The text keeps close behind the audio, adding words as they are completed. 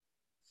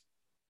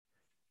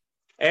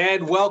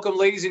And welcome,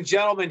 ladies and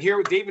gentlemen, here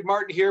with David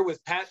Martin here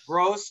with Pat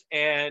Gross.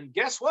 And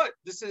guess what?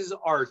 This is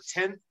our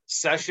 10th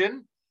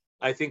session.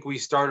 I think we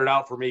started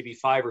out for maybe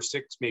 5 or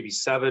 6, maybe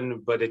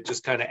 7, but it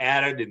just kind of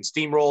added and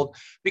steamrolled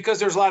because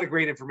there's a lot of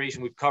great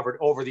information we've covered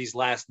over these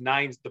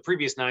the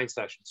previous 9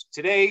 sessions.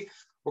 Today,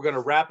 we're going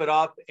to wrap it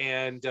up,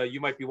 and you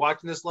might be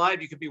watching this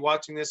live. You could be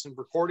watching this and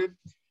recorded,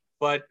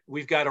 but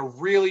we've got a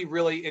really,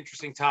 really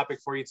interesting topic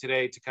for you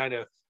today to kind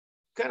of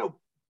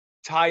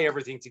tie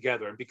everything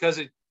together. And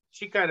because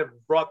she kind of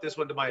brought this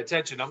one to my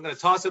attention, I'm going to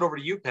toss it over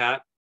to you,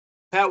 Pat.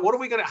 Pat,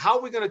 how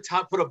are we going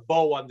to put a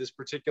bow on this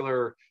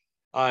particular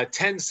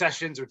 10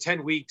 sessions or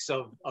 10 weeks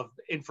of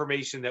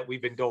information that we've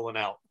been doling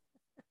out?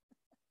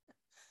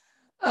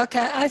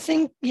 Okay, I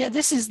think,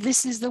 this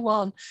is the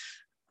one.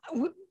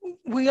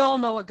 We all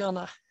know a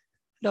gunner,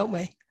 don't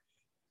we?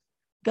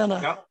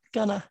 Gonna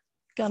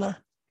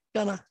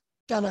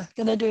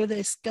do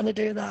this, gonna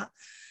do that.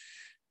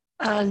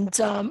 And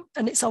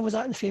it's always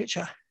out in the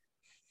future.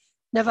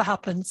 Never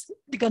happens.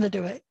 You're gonna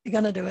do it. You're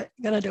gonna do it.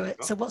 You're gonna do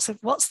it. So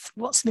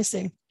what's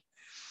missing?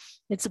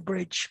 It's a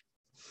bridge.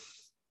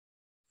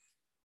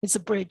 It's a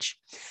bridge.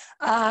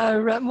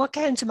 What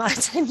came to my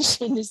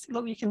attention is,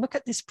 look, you can look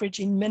at this bridge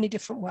in many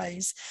different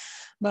ways.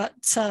 But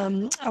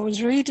I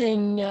was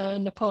reading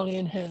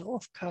Napoleon Hill,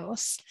 of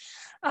course,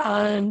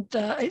 and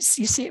you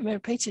see it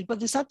repeated. But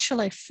there's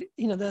actually,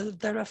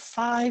 there are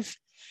 5.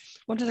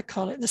 What do they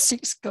call it? The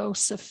 6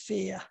 ghosts of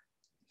fear.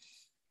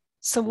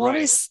 So what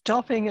is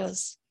stopping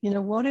us?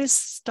 What is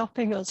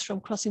stopping us from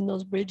crossing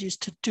those bridges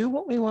to do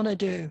what we want to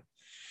do?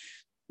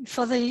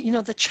 For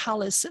the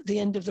chalice at the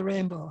end of the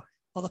rainbow,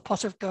 or the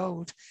pot of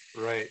gold.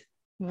 Right.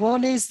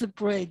 What is the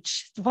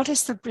bridge? What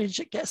is the bridge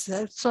that gets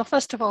there? So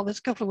first of all, there's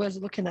a couple of ways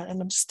of looking at it,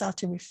 and I'm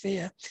starting with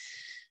fear.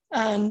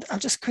 And I'll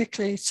just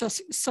quickly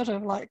sort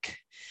of like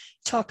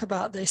talk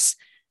about this.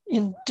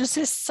 Does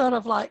this sort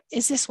of like,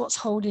 is this what's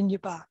holding you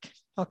back?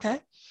 Okay.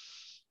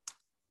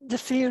 The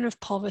fear of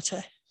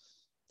poverty.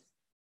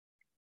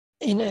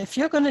 If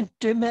you're going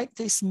to make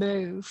this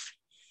move,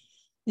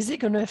 is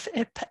it going to,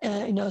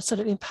 sort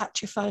of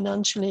impact you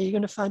financially? You're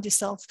going to find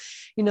yourself,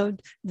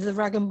 the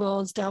rag and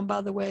bones down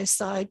by the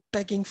wayside,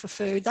 begging for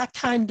food. That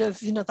kind of,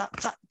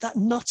 that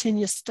knot in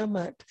your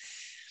stomach,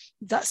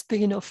 that's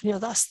big enough.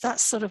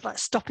 That's sort of like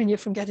stopping you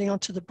from getting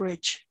onto the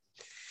bridge.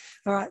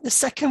 All right. The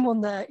second one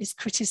there is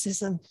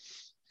criticism.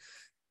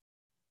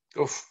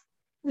 Oof.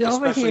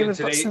 Especially in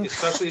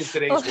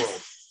today's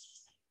world.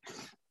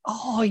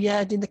 Oh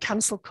yeah, in the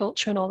cancel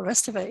culture and all the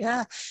rest of it,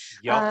 yeah.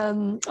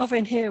 Yep. Over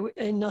in here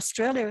in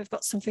Australia, we've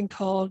got something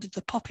called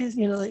the poppy,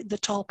 the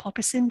tall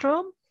poppy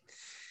syndrome,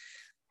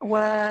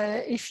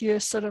 where if you're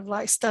sort of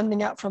like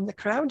standing out from the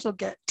crowd, you'll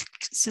get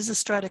scissors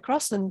straight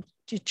across and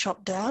you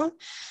chop down.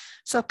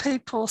 So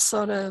people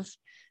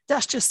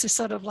that's just a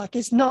sort of like,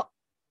 it's not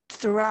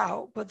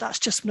throughout, but that's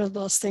just one of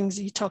those things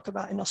that you talk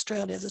about in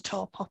Australia, the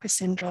tall poppy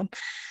syndrome.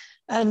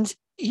 And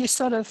you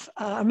sort of,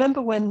 I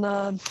remember when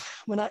I,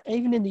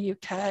 even in the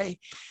UK,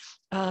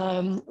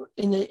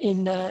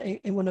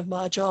 in one of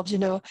my jobs,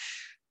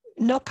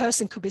 no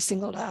person could be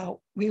singled out.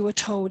 We were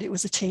told it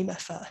was a team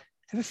effort.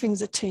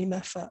 Everything's a team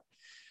effort.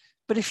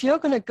 But if you're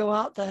going to go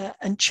out there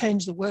and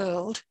change the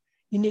world,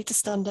 you need to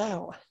stand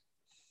out.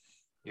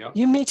 Yep.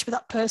 You need to be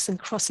that person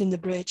crossing the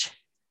bridge.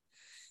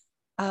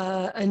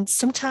 And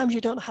sometimes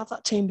you don't have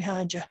that team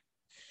behind you,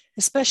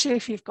 especially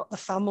if you've got the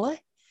family.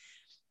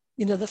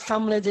 The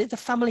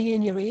family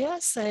in your ear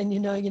saying,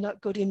 you're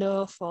not good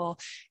enough, or,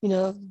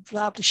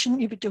 blah,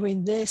 shouldn't you be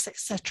doing this,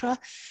 etc.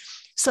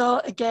 So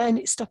again,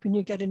 it's stopping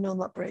you getting on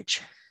that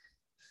bridge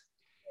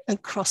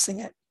and crossing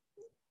it.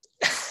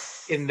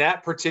 In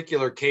that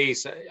particular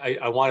case,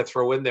 I want to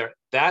throw in there,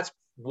 that's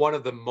one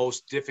of the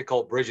most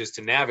difficult bridges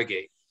to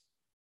navigate,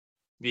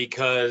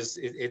 because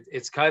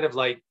it's kind of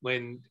like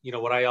when,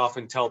 what I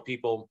often tell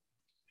people,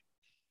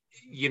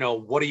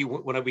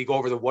 when we go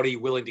over what are you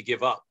willing to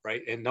give up,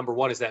 right? And number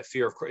one is that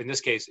fear of, in this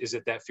case, is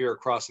it that fear of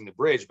crossing the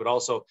bridge, but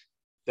also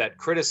that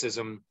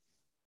criticism.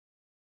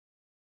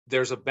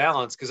 There's a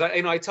balance, because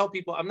I tell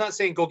people, I'm not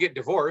saying go get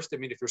divorced. I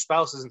mean, if your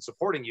spouse isn't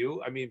supporting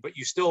you, but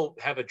you still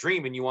have a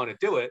dream and you want to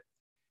do it,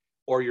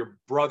 or your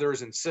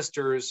brothers and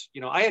sisters.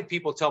 I had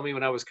people tell me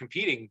when I was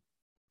competing,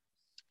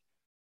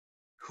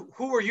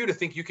 who are you to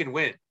think you can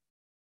win?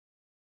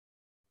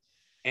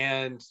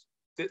 And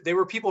they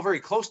were people very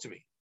close to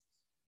me.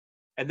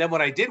 And then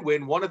when I did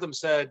win, one of them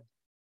said,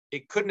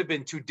 it couldn't have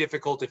been too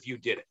difficult if you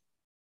did it.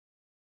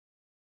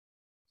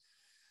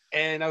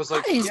 And I was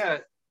like, yeah.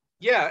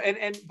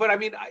 But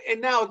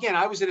and now again,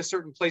 I was in a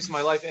certain place in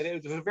my life, and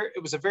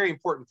it was a very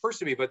important person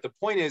to me. But the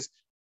point is,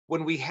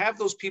 when we have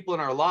those people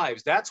in our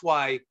lives, that's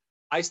why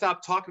I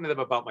stopped talking to them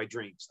about my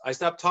dreams. I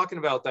stopped talking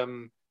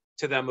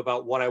to them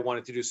about what I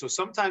wanted to do. So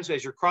sometimes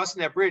as you're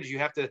crossing that bridge, you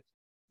have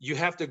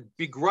to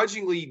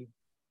begrudgingly.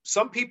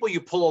 Some people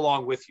you pull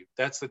along with you.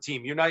 That's the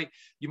team. You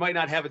might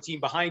not have a team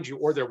behind you,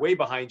 or they're way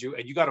behind you,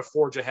 and you got to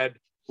forge ahead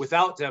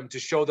without them to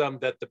show them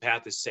that the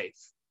path is safe.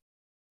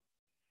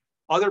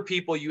 Other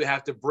people you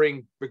have to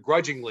bring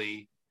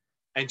begrudgingly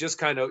and just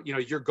kind of,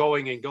 you're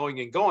going and going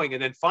and going.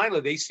 And then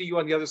finally they see you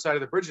on the other side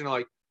of the bridge and they're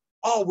like,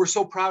 oh, we're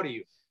so proud of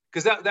you.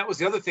 Because that was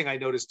the other thing I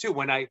noticed too.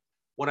 When I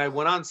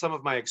went on some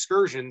of my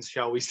excursions,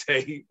 shall we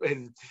say,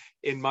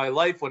 in my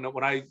life, when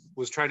I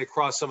was trying to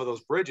cross some of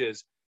those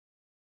bridges,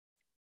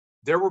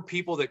 there were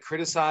people that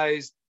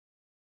criticized,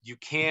 you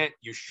can't,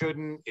 you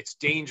shouldn't, it's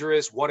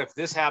dangerous. What if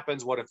this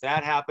happens? What if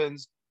that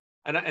happens?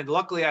 And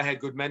luckily I had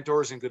good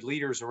mentors and good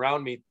leaders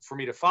around me for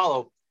me to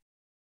follow.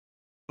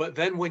 But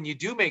then when you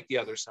do make the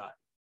other side,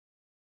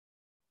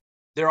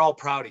 they're all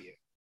proud of you,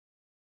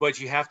 but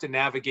you have to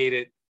navigate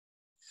it,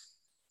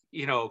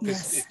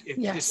 because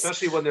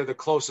especially when they're the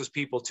closest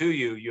people to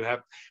you, you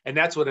have, and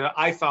that's what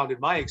I found in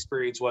my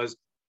experience was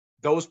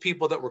those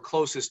people that were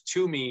closest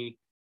to me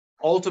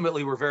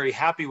ultimately were very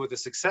happy with the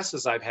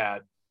successes I've had.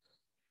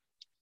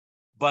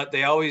 But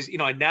they always,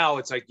 and now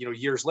it's like,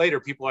 years later,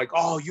 people are like,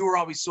 oh, you were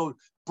always so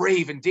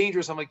brave and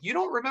dangerous. I'm like, you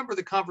don't remember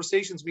the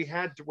conversations we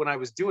had when I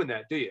was doing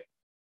that, do you?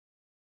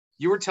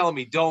 You were telling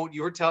me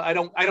I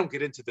don't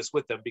get into this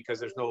with them because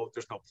there's no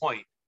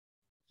point.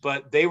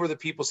 But they were the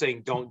people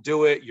saying, don't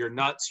do it. You're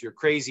nuts. You're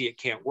crazy. It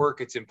can't work.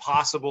 It's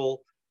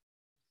impossible.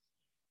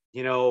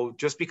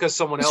 Just because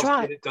someone else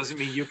did it doesn't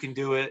mean you can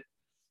do it.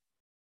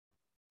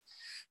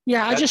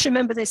 Yeah, I just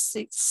remember this.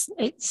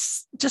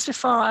 It's just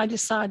before I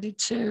decided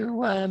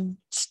to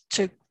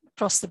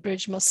cross the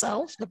bridge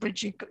myself. The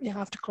bridge you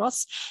have to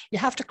cross. You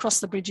have to cross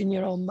the bridge in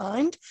your own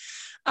mind,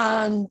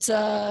 and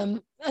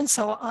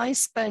so I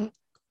spent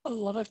a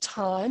lot of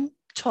time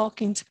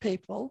talking to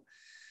people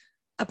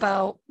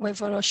about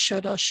whether I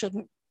should or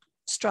shouldn't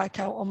strike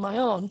out on my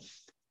own.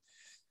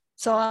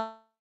 So I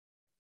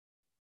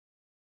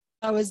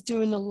was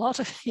doing a lot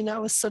of, I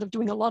was sort of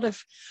doing a lot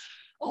of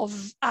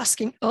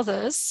asking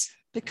others,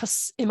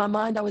 because in my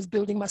mind I was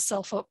building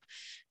myself up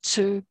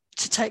to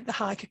take the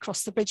hike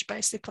across the bridge,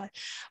 basically.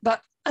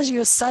 But as you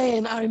were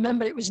saying, I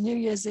remember it was New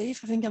Year's Eve.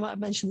 I think I might have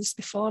mentioned this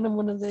before in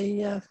one of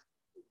the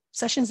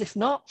sessions. If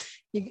not,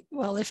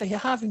 if you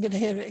have, you're going to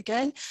hear it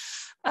again.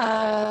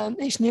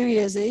 It's New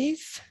Year's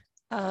Eve,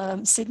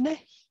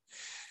 Sydney.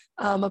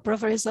 My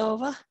brother is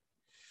over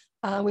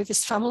with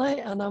his family,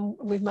 and I'm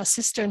with my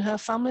sister and her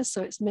family.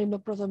 So it's me, my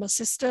brother, my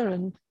sister,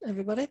 and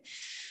everybody.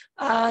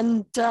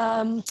 And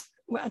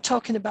we're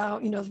talking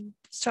about,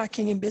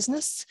 striking in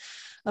business.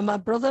 And my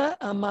brother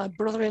and my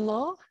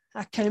brother-in-law,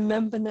 I can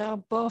remember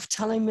now, both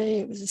telling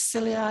me it was a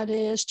silly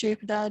idea,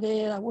 stupid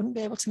idea, I wouldn't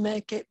be able to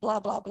make it, blah,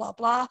 blah, blah,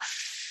 blah.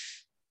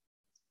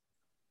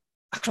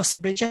 Across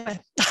the bridge, yeah.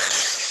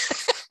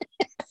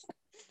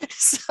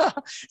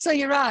 So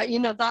you're right,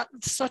 that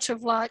sort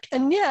of like,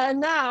 and yeah,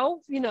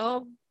 now,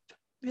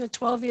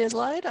 12 years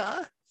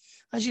later,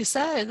 as you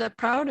say, they're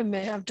proud of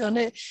me, I've done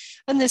it.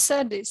 And they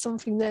said it's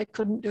something they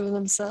couldn't do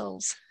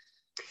themselves.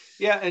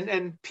 Yeah,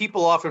 and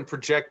people often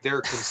project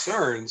their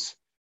concerns,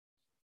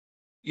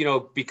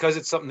 because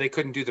it's something they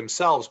couldn't do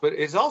themselves. But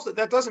it's also,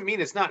 that doesn't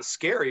mean it's not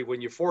scary when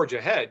you forge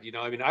ahead.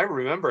 I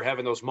remember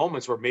having those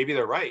moments where maybe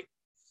they're right.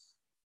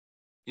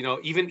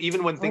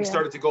 Even when things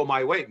started to go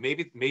my way,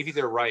 maybe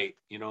they're right.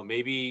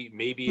 Maybe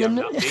I'm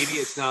not, maybe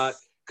it's not,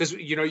 because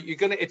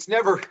it's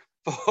never,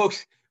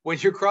 folks, when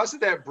you're crossing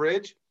that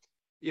bridge,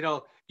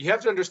 you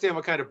have to understand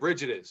what kind of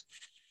bridge it is.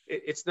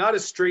 It's not a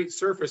straight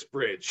surface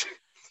bridge.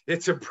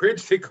 It's a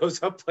bridge that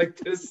goes up like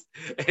this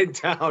and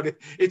down.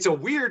 It's a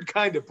weird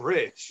kind of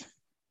bridge,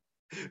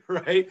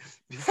 right?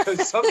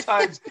 Because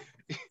sometimes,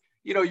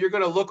 you're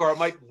going to look, or it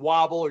might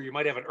wobble, or you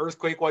might have an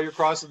earthquake while you're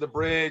crossing the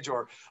bridge,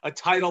 or a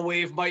tidal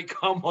wave might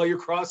come while you're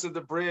crossing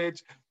the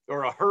bridge,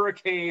 or a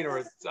hurricane,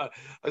 or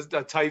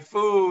a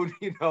typhoon,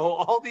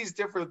 all these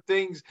different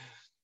things.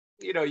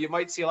 You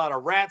might see a lot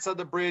of rats on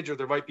the bridge, or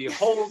there might be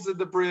holes in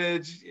the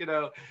bridge,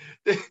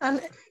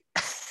 And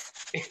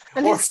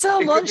it's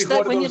so much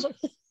that when you look...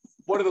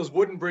 one of those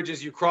wooden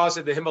bridges you cross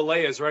in the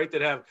Himalayas, right?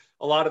 That have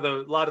a lot of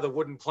the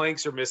wooden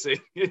planks are missing.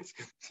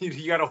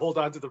 You got to hold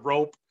on to the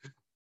rope.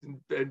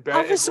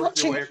 I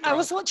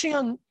was watching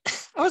on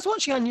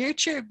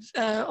YouTube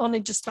only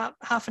just about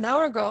half an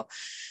hour ago.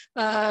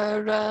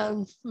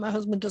 My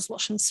husband does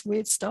watch some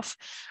weird stuff,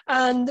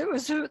 and it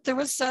was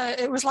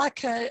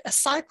like a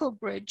cycle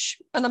bridge,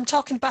 and I'm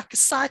talking back a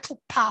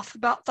cycle path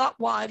about that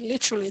wide,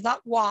 literally that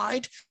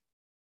wide,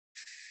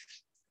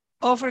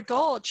 over a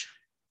gorge.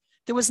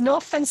 There was no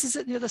fences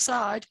at the other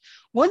side.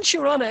 Once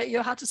you're on it,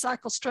 you had to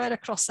cycle straight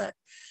across it.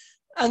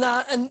 And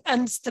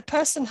the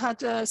person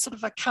had sort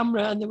of a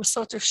camera, and they were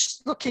sort of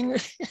looking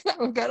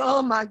and going,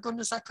 oh my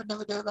goodness, I could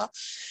never do that.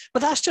 But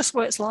that's just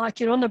what it's like.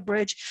 You're on a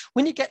bridge.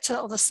 When you get to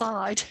the other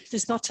side,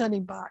 there's no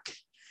turning back.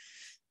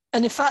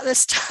 And in fact,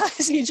 this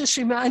times you just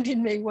reminded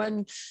me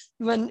when,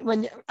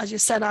 as you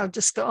said, I would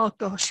just go, oh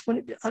gosh,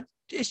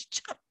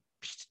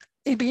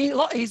 it'd be a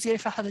lot easier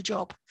if I had a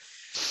job.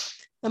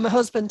 And my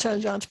husband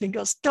turns around to me and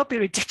goes, don't be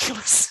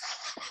ridiculous.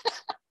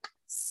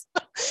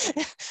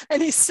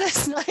 And he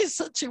says that in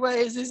such a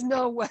way as there's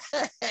no way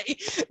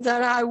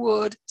that I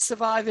would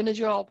survive in a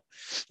job.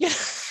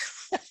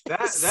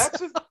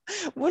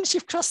 Once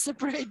you've crossed the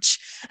bridge.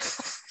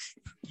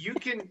 You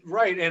can,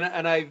 right.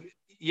 And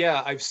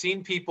I've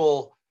seen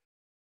people,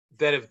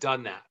 that have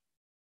done that,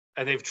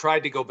 and they've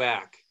tried to go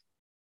back,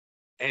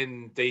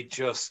 and they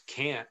just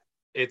can't.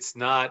 It's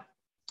not.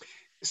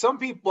 Some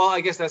people, well,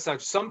 I guess that's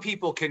not. Some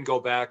people can go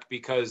back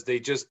because they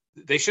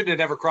shouldn't have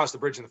never crossed the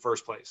bridge in the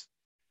first place.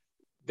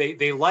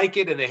 They like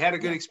it and they had a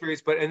good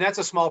experience, and that's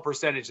a small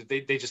percentage that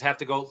they just have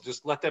to go,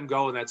 just let them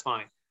go, and that's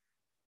fine.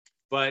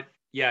 But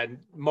yeah,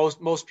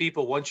 most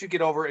people, once you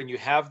get over and you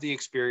have the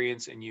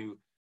experience and you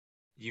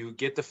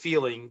get the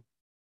feeling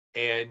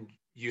and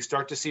you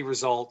start to see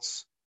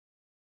results.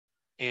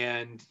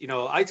 And,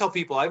 I tell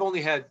people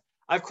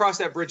I've crossed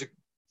that bridge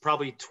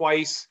probably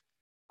twice.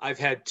 I've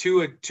had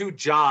two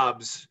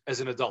jobs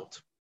as an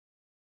adult,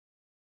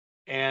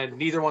 and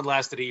neither one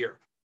lasted a year.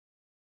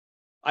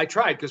 I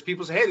tried because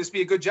people say, hey, this would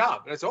be a good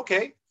job. And it's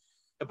okay.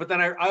 But then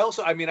I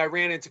also, I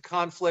ran into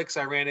conflicts.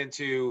 I ran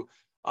into,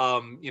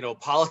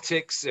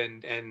 politics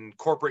and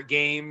corporate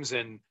games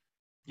and,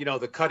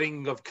 the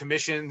cutting of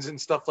commissions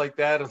and stuff like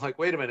that. I'm like,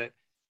 wait a minute.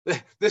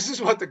 This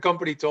is what the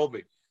company told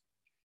me.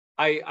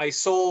 I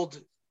sold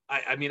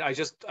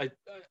a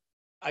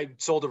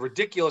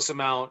ridiculous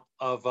amount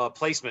of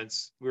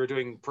placements. We were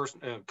doing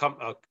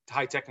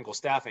high technical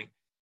staffing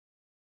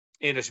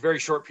in a very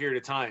short period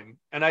of time.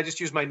 And I just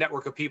used my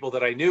network of people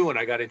that I knew, and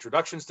I got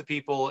introductions to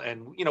people,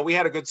 and, we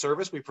had a good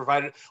service. We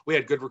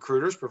had good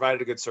recruiters,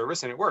 provided a good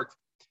service, and it worked.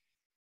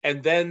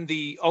 And then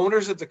the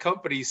owners of the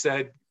company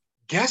said,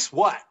 guess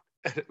what?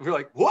 We're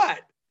like, what?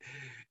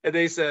 And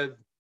they said,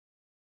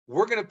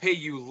 we're going to pay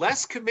you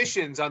less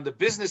commissions on the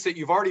business that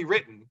you've already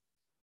written.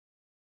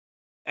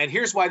 And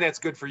here's why that's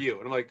good for you.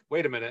 And I'm like,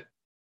 wait a minute.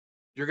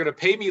 You're going to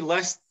pay me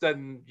less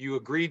than you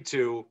agreed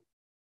to.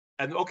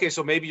 And okay,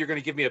 so maybe you're going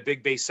to give me a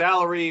big base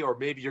salary, or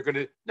maybe you're going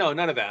to, no,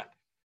 none of that.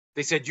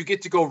 They said, you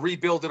get to go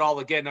rebuild it all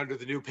again under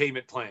the new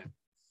payment plan.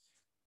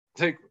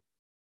 Like,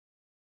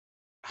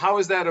 how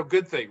is that a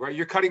good thing, right?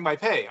 You're cutting my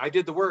pay. I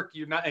did the work,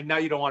 and now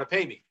you don't want to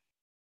pay me.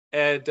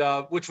 And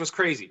which was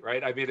crazy,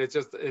 right? It's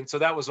just, and so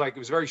that was it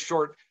was a very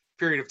short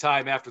period of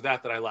time after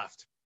that I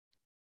left.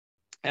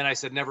 And I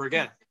said, never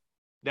again,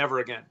 never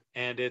again.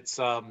 And it's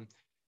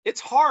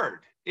hard.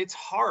 It's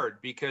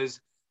hard because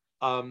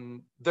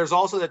there's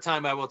also that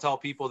time I will tell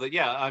people that,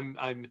 yeah,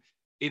 I'm,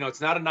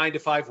 it's not a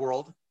 9-to-5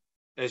 world,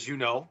 as you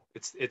know.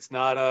 It's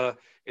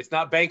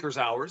not banker's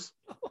hours.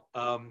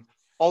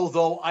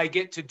 Although I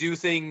get to do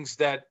things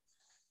that,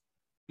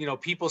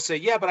 people say,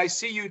 yeah, but I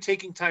see you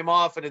taking time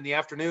off, and in the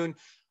afternoon,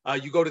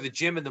 you go to the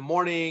gym in the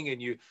morning,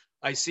 and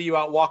I see you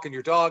out walking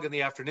your dog in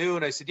the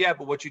afternoon. I said, yeah,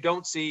 but what you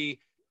don't see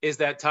is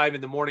that time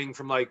in the morning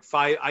from like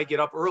 5, I get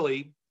up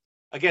early.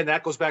 Again,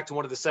 that goes back to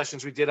one of the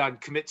sessions we did on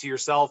commit to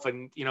yourself.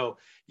 And,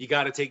 you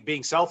got to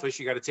being selfish,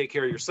 you got to take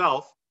care of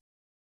yourself.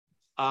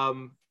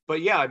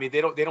 But yeah,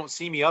 they don't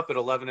see me up at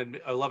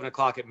 11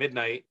 o'clock at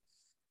midnight,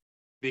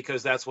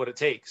 because that's what it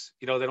takes.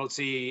 They don't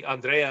see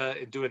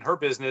Andrea doing her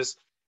business.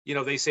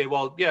 They say,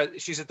 well, yeah,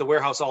 she's at the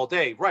warehouse all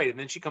day. Right. And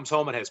then she comes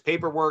home and has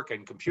paperwork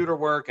and computer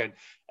work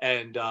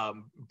and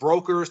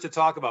brokers to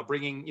talk about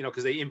bringing,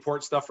 because they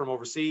import stuff from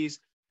overseas,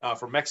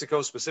 from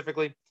Mexico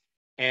specifically.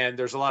 And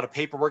there's a lot of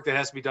paperwork that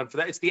has to be done for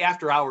that. It's the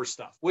after hours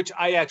stuff, which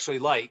I actually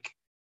like,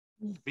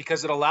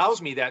 because it allows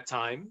me that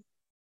time,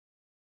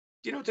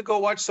 to go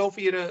watch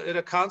Sophie at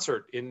a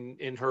concert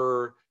in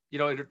her,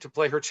 to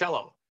play her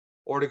cello,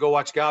 or to go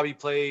watch Gabi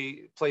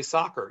play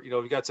soccer.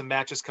 We've got some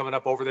matches coming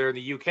up over there in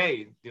the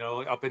UK,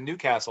 up in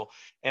Newcastle,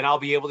 and I'll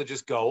be able to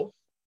just go,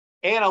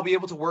 and I'll be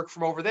able to work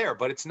from over there.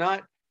 But it's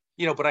not,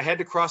 but I had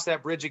to cross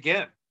that bridge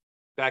again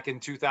back in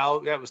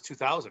 2000. Yeah, it was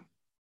 2000.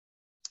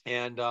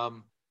 And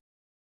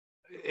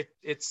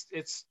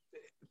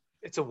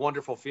it's a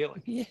wonderful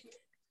feeling. Yeah.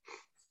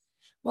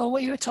 Well,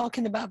 what you were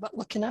talking about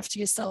looking after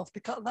yourself,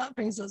 because that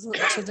brings us up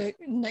to the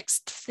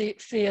next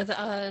fear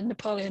that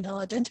Napoleon Hill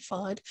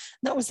identified.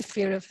 And that was the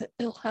fear of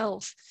ill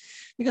health.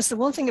 Because the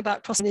one thing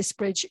about crossing this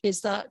bridge is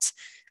that,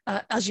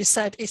 as you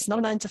said, it's not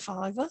a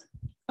 9-to-5.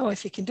 Oh,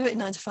 if you can do it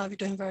 9-to-5, you're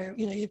doing very,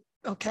 you're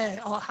okay,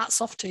 hats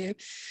off to you.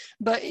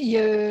 But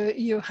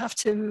you have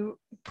to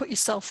put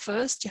yourself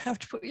first. You have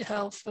to put your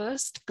health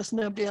first, because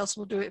nobody else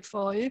will do it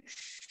for you.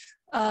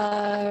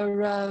 There's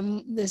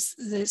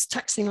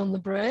taxing on the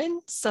brain,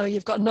 so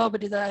you've got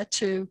nobody there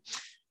to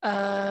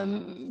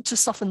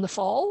soften the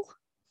fall.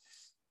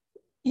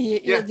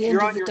 At the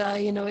end of the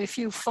day, if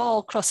you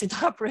fall crossing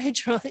that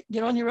bridge,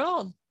 you're on your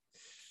own.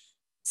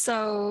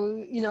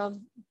 So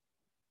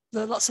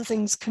there are lots of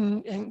things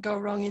can go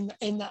wrong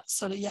in that.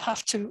 So that you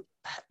have to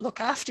look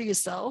after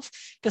yourself,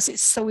 because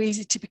it's so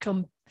easy to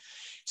become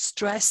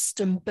stressed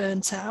and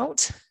burnt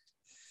out.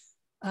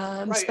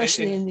 Right.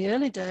 Especially in the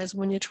early days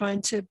when you're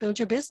trying to build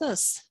your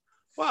business.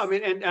 Well,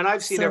 and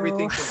I've seen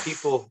everything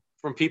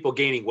from people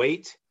gaining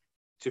weight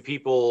to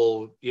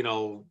people,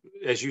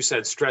 as you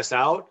said, stressed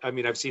out.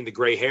 I've seen the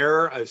gray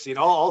hair. I've seen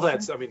all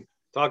that.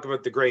 Talk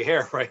about the gray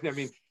hair, right?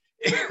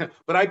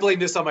 But I blame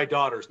this on my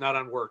daughters, not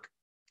on work.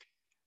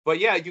 But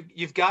yeah,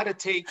 you've got to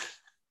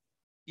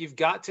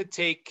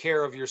take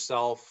care of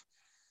yourself.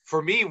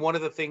 For me, one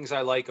of the things I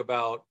like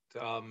about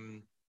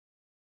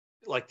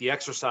like the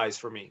exercise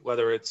for me,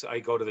 whether it's I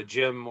go to the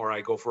gym or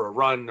I go for a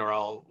run or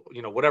I'll,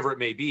 whatever it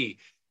may be,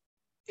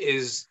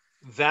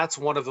 that's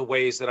one of the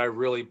ways that I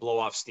really blow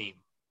off steam.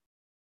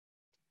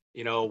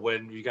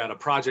 When you got a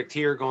project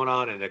here going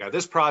on and I got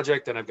this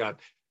project and I've got,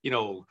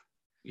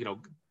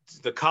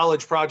 the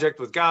college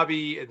project with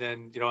Gabi, and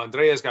then,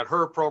 Andrea's got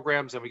her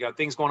programs, and we got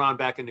things going on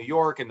back in New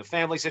York and the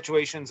family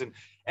situations.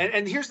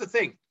 And here's the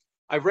thing.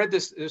 I read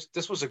this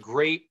was a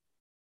great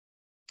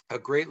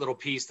little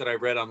piece that I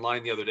read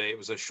online the other day. It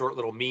was a short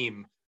little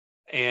meme,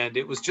 and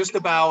it was just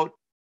about,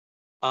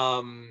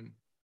 while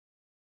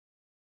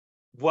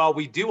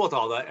we deal with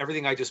all that,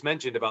 everything I just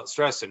mentioned about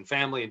stress and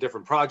family and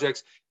different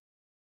projects,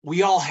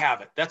 we all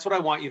have it. That's what I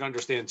want you to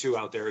understand too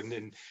out there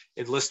in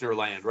listener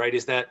land, right?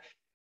 Is that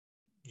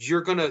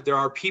there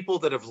are people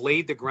that have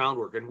laid the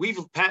groundwork, and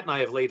Pat and I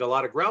have laid a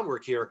lot of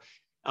groundwork here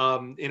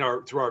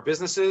through our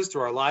businesses,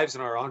 through our lives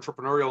and our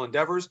entrepreneurial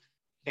endeavors.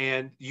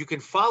 And you can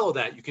follow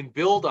that, you can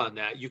build on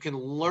that, you can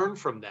learn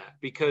from that,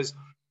 because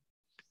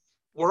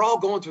we're all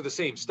going through the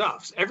same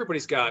stuff.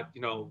 Everybody's got,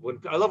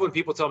 I love when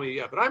people tell me,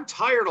 yeah, but I'm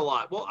tired a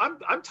lot. Well,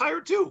 I'm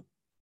tired too.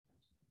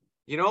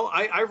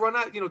 I run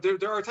out,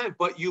 there are times,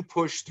 but you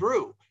push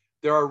through.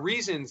 There are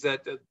reasons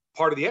that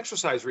part of the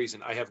exercise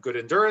reason, I have good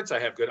endurance,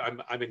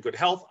 I'm in good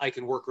health, I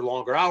can work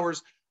longer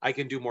hours, I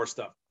can do more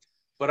stuff.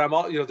 But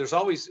there's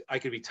always, I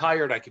could be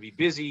tired, I could be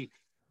busy,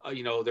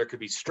 there could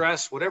be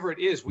stress, whatever it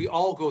is, we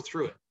all go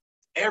through it.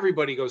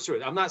 Everybody goes through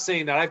it. I'm not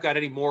saying that I've got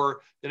any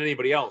more than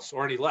anybody else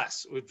or any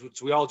less,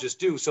 which we all just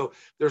do. So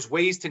there's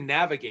ways to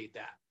navigate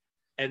that.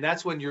 And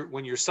that's when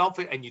you're self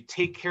and you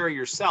take care of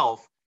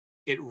yourself,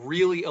 it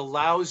really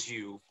allows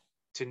you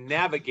to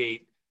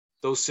navigate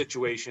those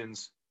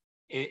situations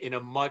in a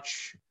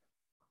much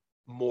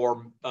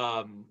more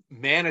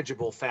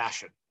manageable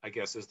fashion, I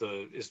guess is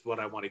what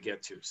I want to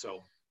get to.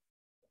 So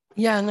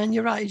yeah, and then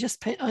you're right, you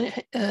just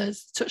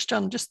touched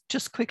on,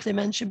 just quickly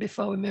mention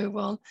before we move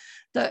on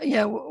that,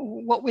 yeah,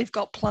 what we've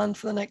got planned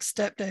for the next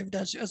step, David,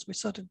 as we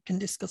sort of can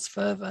discuss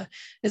further,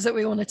 is that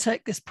we want to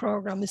take this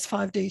program, this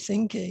 5D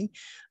thinking,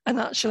 and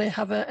actually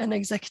have an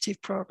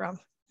executive program,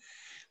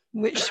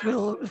 which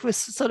will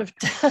sort of,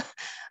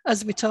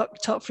 as we talk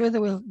further,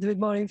 there'll be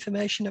more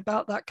information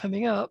about that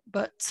coming up.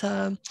 But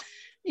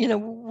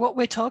what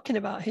we're talking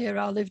about here,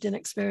 our lived-in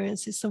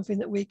experience, is something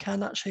that we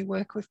can actually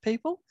work with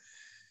people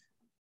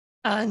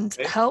and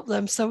help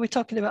them. So we're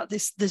talking about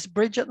this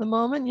bridge at the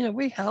moment.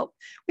 We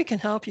can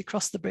help you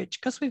cross the bridge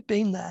because we've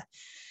been there.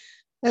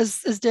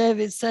 As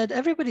David said,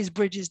 everybody's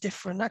bridge is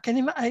different. I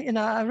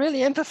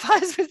really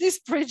empathize with this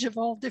bridge of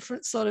all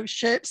different sort of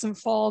shapes and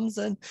forms,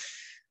 and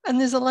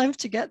there's a length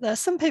to get there.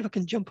 Some people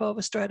can jump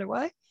over straight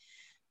away.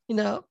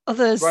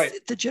 Others, right,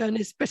 the journey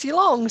is pretty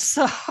long.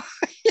 So,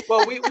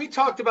 well, we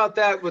talked about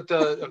that with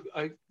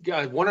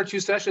one or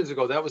two sessions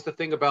ago. That was the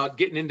thing about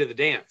getting into the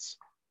dance.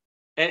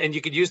 And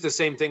you could use the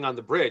same thing on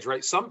the bridge,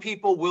 right? Some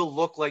people will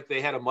look like they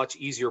had a much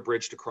easier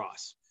bridge to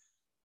cross,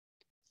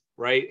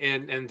 right?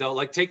 And they'll,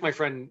 like, take my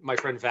friend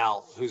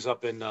Val, who's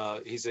up in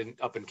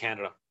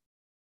Canada.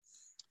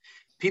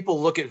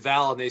 People look at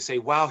Val and they say,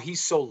 "Wow,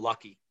 he's so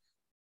lucky.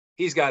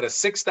 He's got a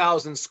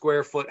 6,000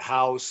 square foot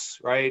house,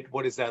 right?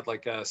 What is that,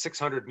 like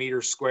 600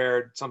 meters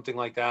squared, something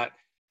like that?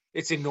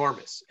 It's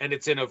enormous, and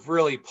it's in a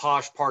really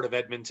posh part of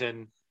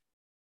Edmonton.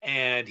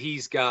 And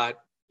he's got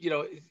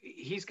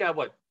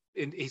what?"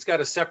 He's got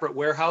a separate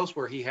warehouse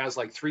where he has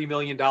like $3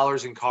 million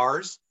in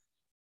cars,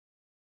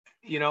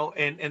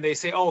 and they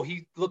say, "Oh,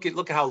 look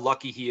at how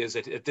lucky he is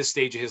at this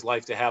stage of his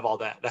life to have all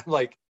that." And I'm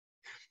like,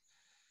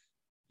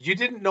 you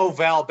didn't know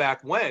Val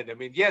back when. I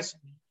mean, yes,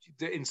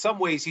 in some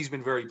ways he's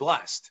been very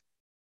blessed,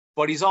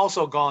 but he's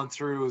also gone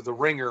through the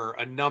ringer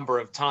a number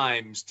of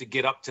times to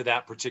get up to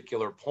that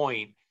particular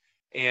point.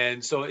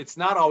 And so it's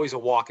not always a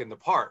walk in the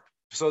park.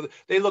 So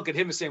they look at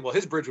him and saying, well,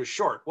 his bridge was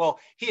short. Well,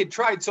 he had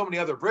tried so many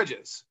other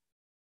bridges,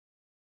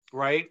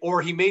 right?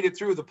 Or he made it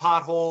through the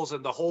potholes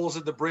and the holes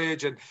in the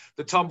bridge and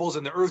the tumbles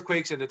and the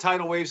earthquakes and the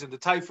tidal waves and the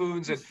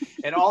typhoons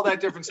and all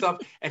that different stuff.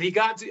 And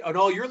and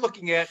all you're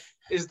looking at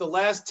is the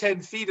last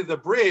 10 feet of the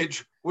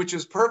bridge, which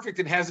is perfect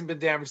and hasn't been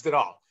damaged at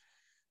all.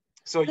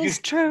 So it's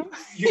true.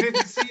 You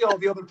didn't see all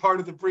the other part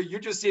of the bridge. You're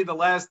just seeing the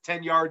last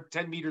 10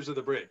 meters of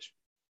the bridge.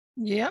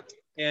 Yep.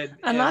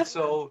 And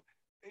so,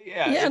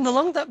 yeah. Yeah, and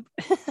along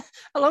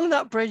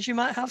that bridge, you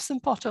might have some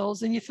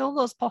potholes, and you fill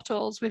those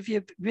potholes with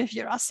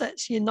your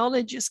assets, your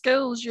knowledge, your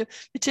skills, your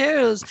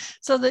materials,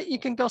 so that you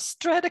can go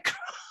straight across.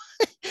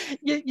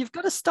 You've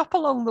got to stop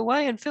along the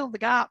way and fill the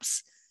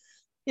gaps.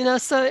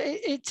 So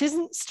it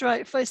isn't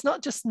straight. It's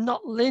not just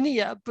not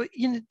linear, but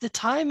the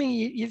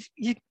timing.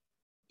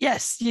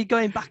 Yes, you're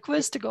going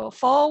backwards to go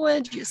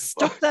forward. You're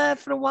stuck there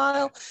for a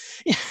while.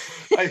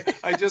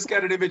 I just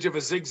got an image of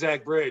a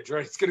zigzag bridge,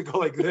 right? It's going to go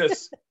like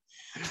this.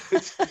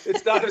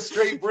 It's not a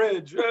straight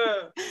bridge.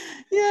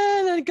 Yeah,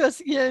 and then it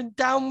goes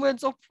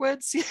downwards,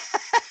 upwards.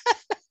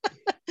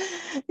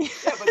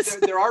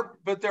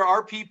 But there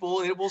are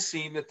people, it will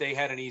seem that they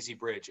had an easy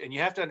bridge, and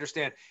you have to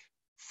understand.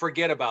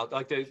 Forget about,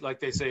 like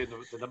they say in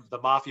the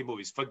mafia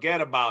movies.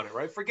 Forget about it,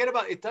 right? Forget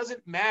about it. It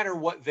doesn't matter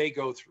what they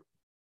go through.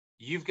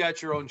 You've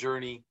got your own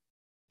journey.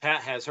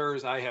 Pat has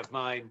hers. I have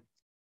mine.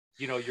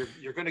 You know,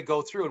 you're going to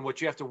go through, and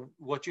what you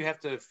have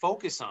to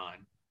focus on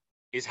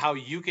is how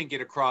you can get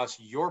across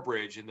your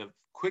bridge in the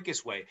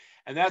quickest way.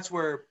 And that's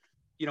where,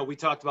 you know, we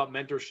talked about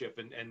mentorship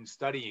and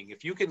studying.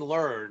 If you can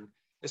learn,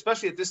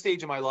 especially at this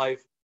stage of my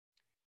life,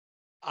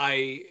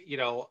 I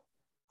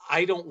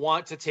don't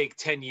want to take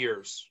 10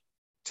 years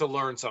to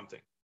learn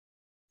something.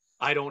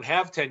 I don't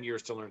have 10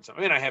 years to learn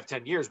something. I mean, I have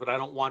 10 years, but I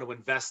don't want to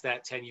invest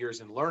that 10 years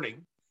in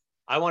learning.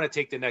 I want to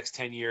take the next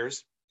 10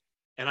 years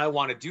and I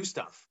want to do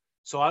stuff.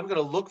 So I'm going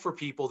to look for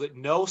people that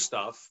know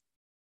stuff,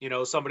 you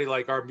know, somebody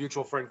like our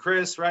mutual friend,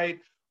 Chris, right?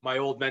 My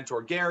old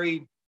mentor,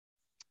 Gary,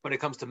 when it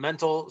comes to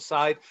mental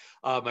side,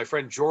 my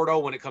friend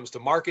Jordo, when it comes to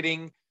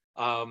marketing,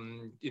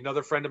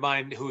 another friend of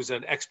mine who's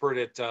an expert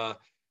at,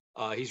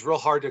 he's real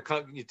hard to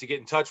get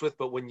in touch with,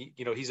 but when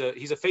you know, he's a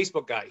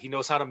Facebook guy. He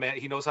knows how to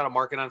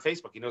market on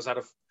Facebook. He knows how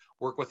to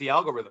work with the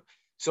algorithm.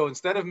 So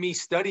instead of me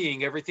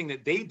studying everything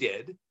that they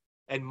did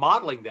and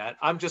modeling that,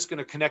 I'm just going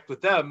to connect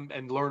with them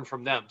and learn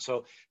from them.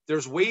 So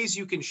there's ways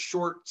you can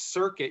short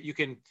circuit. You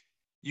can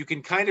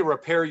kind of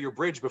repair your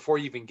bridge before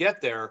you even get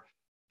there,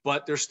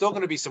 but there's still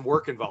going to be some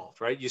work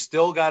involved, right? You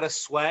still got to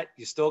sweat.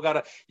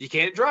 You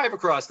can't drive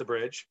across the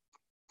bridge.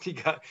 You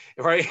got,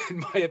 right? In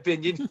my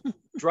opinion,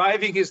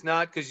 driving is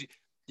not, because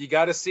you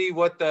got to see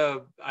what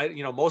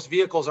most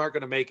vehicles aren't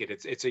going to make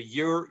it.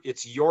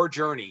 It's your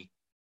journey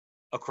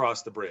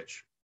across the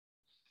bridge.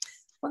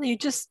 Well, you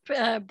just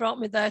brought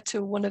me there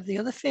to one of the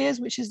other fears,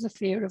 which is the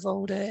fear of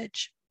old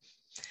age.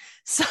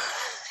 So,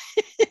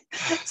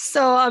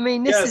 I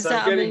mean,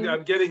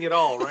 I'm getting it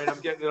all, right? I'm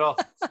getting it all.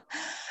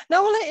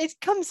 No, well, it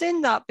comes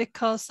in that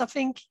because I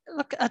think,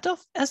 look,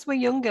 as we're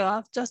younger,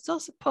 I don't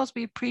suppose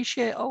we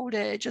appreciate old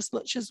age as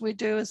much as we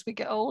do as we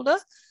get older.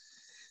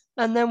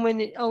 And then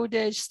when old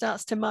age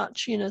starts to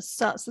match,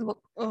 starts to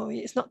look, oh,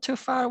 it's not too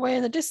far away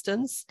in the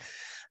distance.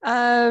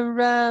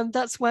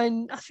 That's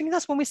when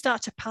we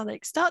start to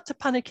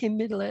panic in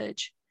middle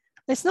age.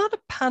 It's not a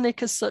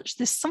panic as such.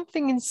 There's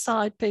something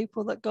inside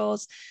people that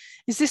goes,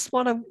 is this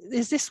what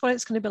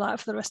it's going to be like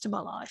for the rest of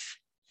my life?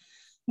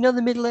 You know,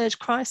 the middle age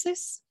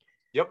crisis.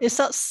 Yep. It's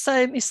that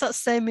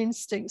same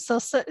instinct. So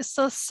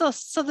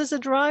there's a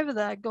driver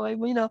there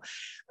going,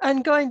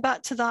 and going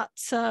back to that,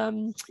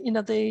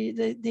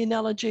 the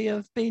analogy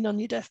of being on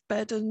your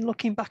deathbed and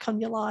looking back on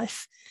your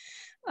life,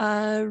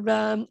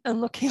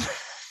 and looking,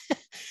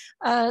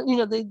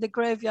 the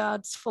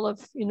graveyards full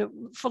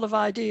of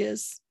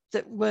ideas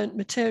that weren't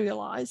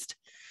materialized.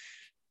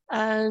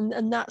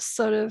 And that's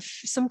sort of,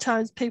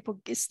 sometimes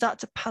people start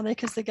to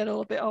panic as they get a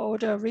little bit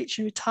older,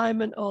 reaching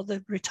retirement, or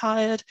they've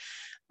retired,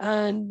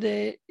 and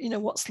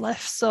what's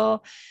left.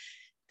 So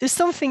there's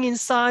something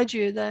inside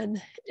you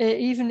then,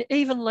 even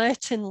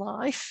late in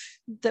life,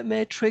 that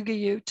may trigger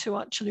you to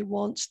actually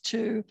want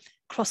to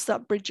cross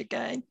that bridge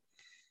again.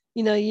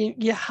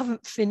 You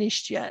haven't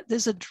finished yet.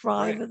 There's a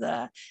driver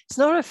there. It's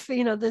not a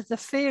fear, the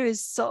fear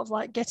is sort of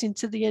like getting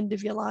to the end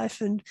of your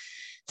life and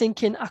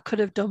thinking, I could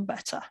have done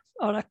better,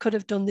 or I could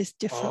have done this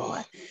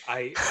differently.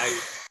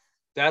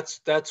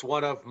 That's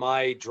one of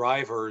my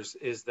drivers,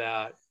 is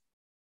that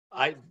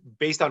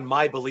based on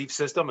my belief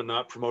system, and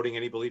not promoting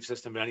any belief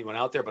system to anyone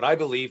out there, but I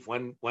believe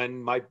when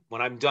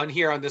I'm done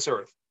here on this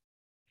earth,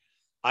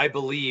 I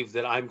believe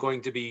that I'm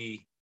going to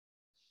be,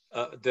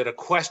 that a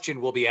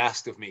question will be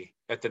asked of me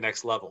at the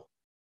next level.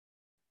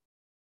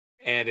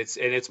 And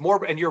it's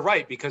more, and you're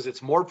right, because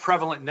it's more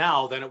prevalent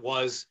now than it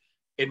was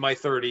in my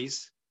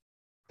 30s.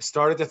 I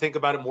started to think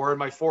about it more in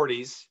my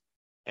 40s.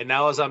 And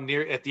now as I'm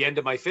at the end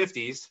of my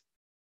 50s,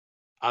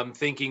 I'm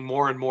thinking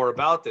more and more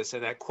about this.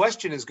 And that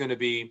question is going to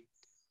be,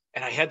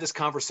 and I had this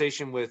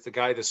conversation with the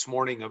guy this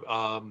morning.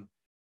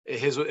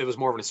 It was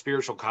more of a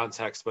spiritual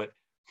context, but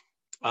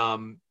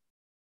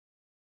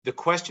the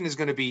question is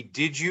going to be,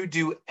 did you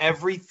do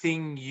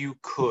everything you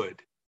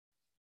could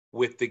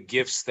with the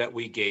gifts that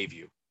we gave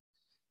you?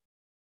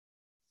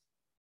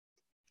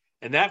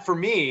 And that for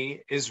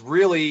me is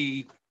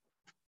really,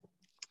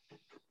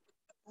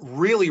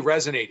 really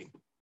resonating.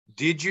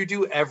 Did you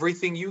do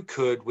everything you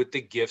could with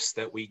the gifts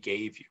that we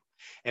gave you?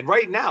 And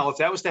right now, if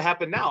that was to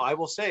happen now, I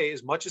will say,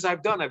 as much as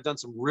I've done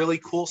some really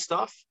cool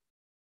stuff,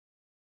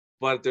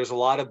 but there's a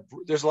lot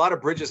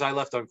of bridges I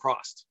left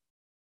uncrossed.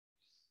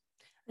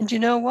 And you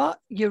know what?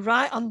 You're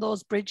right on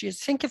those bridges.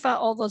 Think about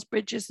all those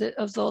bridges,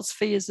 of those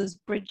fears as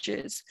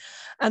bridges.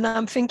 And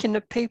I'm thinking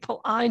of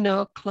people I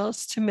know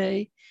close to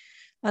me,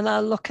 and I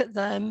look at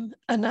them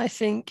and I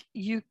think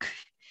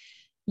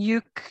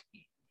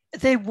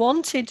they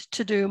wanted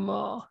to do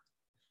more.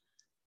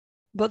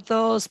 But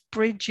those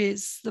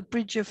bridges, the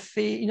bridge of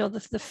fear,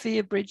 the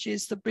fear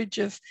bridges, the bridge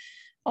of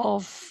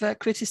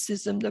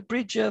criticism, the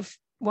bridge of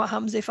what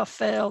happens if I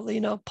fail,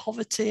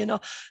 poverty,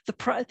 the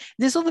pride.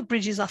 There's other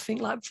bridges, I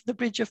think, like the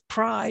bridge of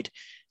pride,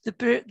 the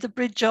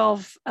bridge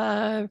of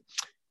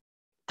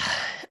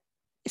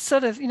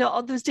sort of,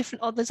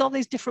 there's all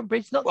these different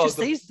bridges, not just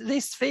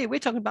these fear. We're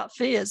talking about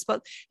fears,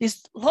 but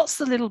there's lots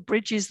of little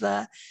bridges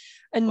there.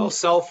 And the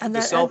self-worth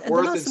and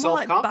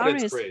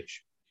self-confidence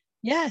bridge.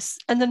 Yes,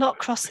 and they're not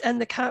cross,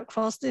 and they can't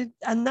cross,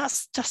 and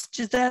that's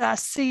just there. I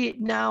see it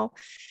now.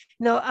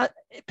 You know,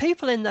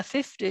 people in their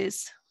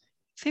 50s,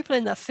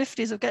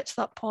 will get to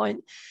that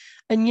point,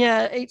 and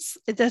yeah,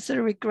 there's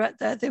a regret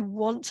there. They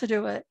want to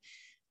do it,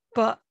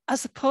 but I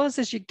suppose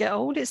as you get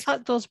old, it's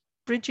like those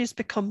bridges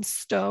become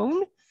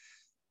stone.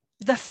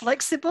 They're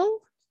flexible,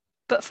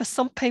 but for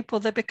some people,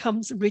 they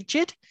become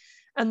rigid.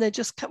 And they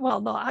just, well,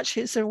 no,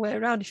 actually, it's the way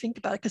around. You think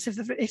about it, because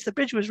if the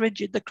bridge was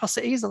rigid, they'd cross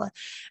it easily.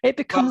 It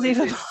becomes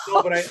even more.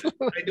 No, but I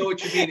know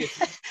what you mean.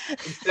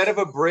 Instead of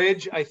a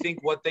bridge, I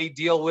think what they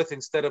deal with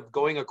instead of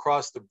going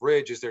across the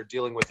bridge is they're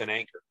dealing with an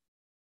anchor,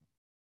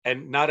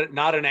 and not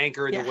an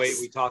anchor in the way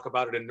we talk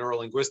about it in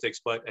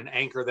neurolinguistics, but an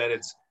anchor that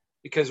it's,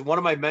 because one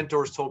of my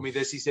mentors told me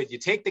this. He said, you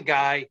take the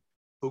guy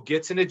who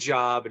gets in a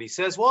job and he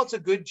says, well, it's a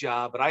good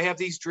job, but I have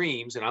these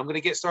dreams and I'm going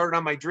to get started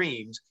on my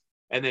dreams.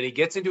 And then he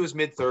gets into his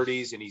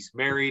mid-30s and he's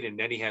married, and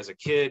then he has a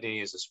kid, and he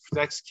has his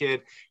next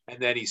kid, and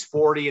then he's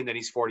 40, and then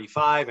he's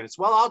 45. And it's,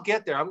 well, I'll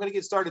get there. I'm going to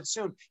get started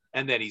soon.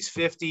 And then he's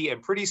 50,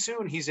 and pretty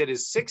soon he's at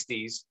his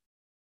 60s.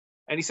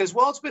 And he says,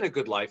 well, it's been a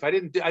good life. I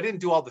didn't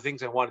do all the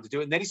things I wanted to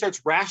do. And then he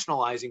starts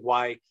rationalizing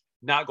why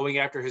not going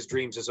after his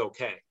dreams is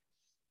okay.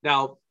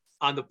 Now,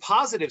 on the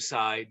positive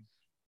side,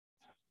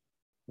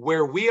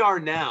 where we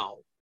are now,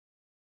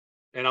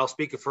 and I'll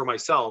speak for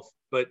myself,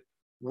 but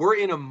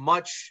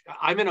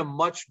I'm in a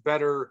much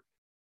better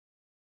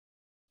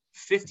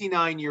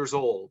 59 years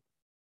old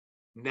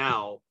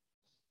now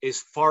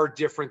is far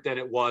different than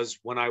it was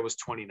when I was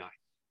 29.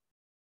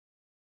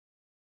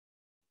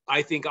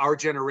 I think our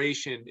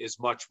generation is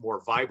much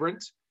more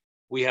vibrant.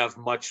 We have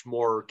much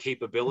more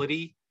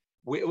capability.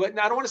 I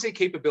don't want to say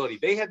capability.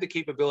 They had the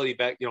capability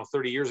back,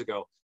 30 years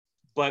ago,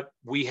 but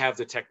we have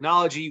the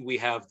technology, we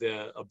have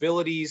the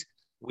abilities,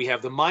 we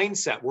have the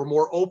mindset. We're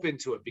more open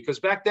to it, because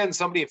back then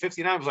somebody at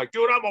 59 was like,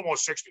 dude, I'm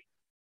almost 60.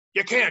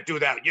 You can't do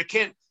that. You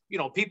can't,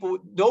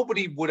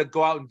 nobody would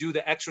go out and do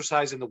the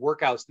exercise and the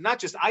workouts. Not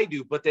just I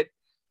do, but that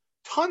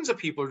tons of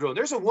people are doing.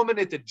 There's a woman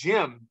at the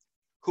gym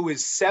who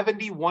is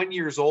 71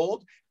 years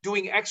old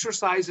doing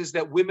exercises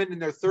that women in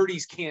their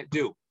 30s can't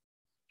do.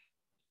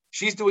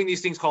 She's doing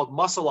these things called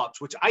muscle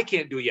ups, which I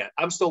can't do yet.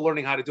 I'm still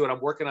learning how to do it.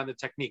 I'm working on the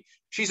technique.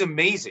 She's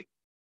amazing,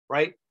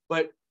 right?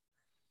 But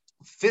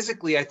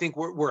physically, I think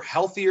we're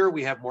healthier.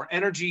 We have more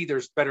energy.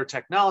 There's better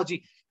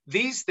technology.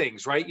 These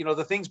things, right?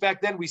 The things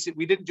back then we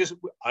didn't just,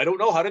 I don't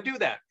know how to do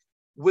that.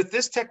 With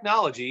this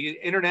technology,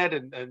 internet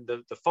and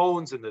the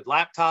phones and the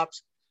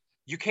laptops,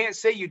 you can't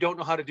say you don't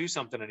know how to do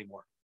something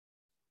anymore.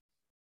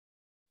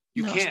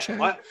 You can't.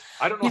 What?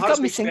 I don't know how to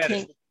speak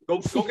Spanish. Go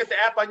get the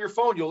app on your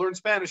phone. You'll learn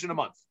Spanish in a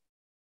month.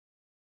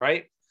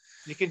 Right?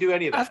 You can do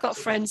any of that. I've got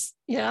friends.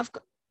 Yeah,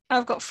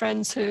 I've got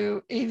friends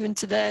who even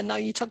today, now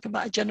you talk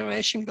about a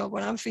generation ago,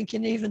 when I'm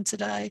thinking even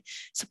today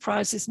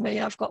surprises me.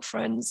 I've got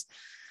friends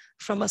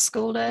from my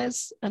school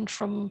days and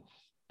from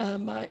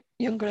my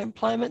younger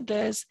employment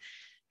days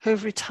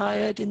who've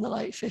retired in the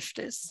late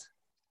 50s,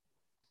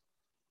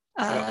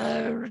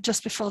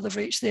 just before they've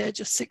reached the age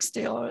of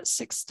 60 or at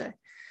 60.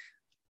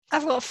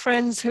 I've got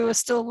friends who are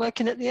still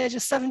working at the age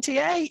of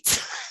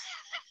 78.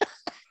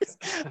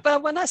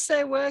 But when I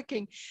say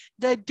working,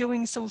 they're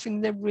doing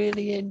something they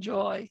really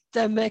enjoy.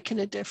 They're making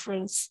a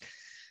difference.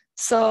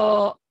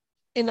 So,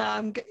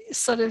 I'm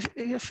sort of,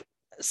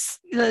 as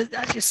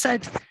you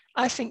said,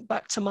 I think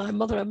back to my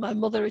mother, and my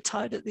mother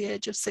retired at the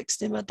age of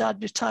 60. My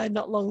dad retired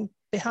not long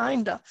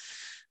behind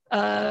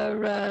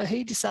her.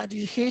 He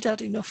decided he'd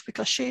had enough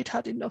because she'd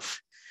had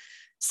enough.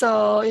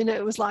 So,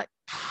 it was like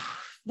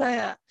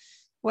there.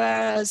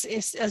 Whereas,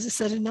 as I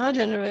said, in our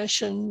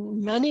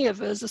generation, many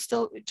of us are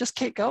still just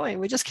keep going.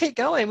 We just keep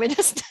going. We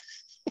just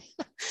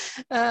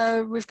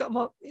we've got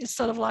more. It's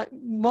sort of like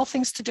more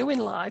things to do in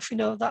life.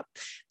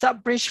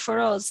 That bridge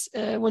for us.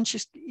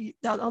 Once you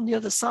on the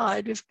other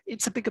side,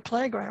 it's a bigger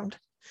playground.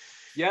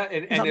 Yeah,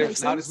 and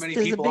there's not as many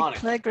people on it. There's a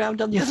big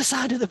playground on the other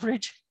side of the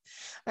bridge.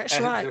 That's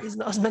right. There's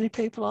not as many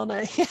people on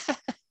it.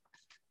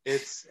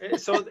 It's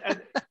so.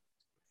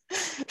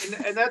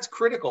 And that's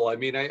critical. I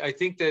mean, I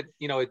think that,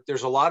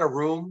 there's a lot of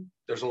room.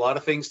 There's a lot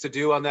of things to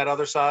do on that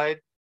other side.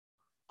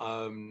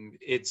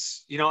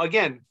 It's,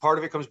 again, part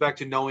of it comes back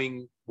to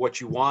knowing what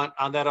you want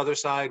on that other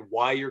side,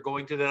 why you're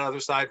going to that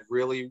other side,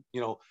 really,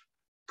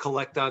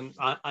 collect on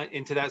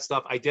into that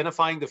stuff,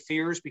 identifying the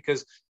fears,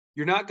 because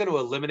you're not going to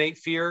eliminate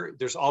fear.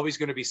 There's always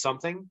going to be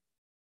something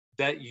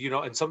that,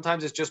 and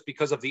sometimes it's just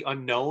because of the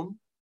unknown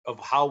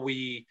of how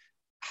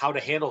to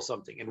handle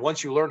something. And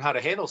once you learn how to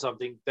handle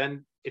something,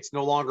 then it's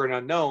no longer an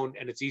unknown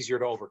and it's easier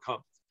to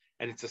overcome.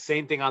 And it's the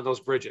same thing on those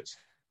bridges.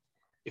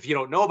 If you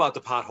don't know about the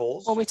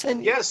potholes,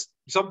 yes,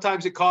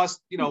 sometimes it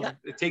costs,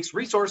 It takes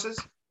resources,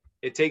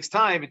 it takes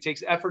time, it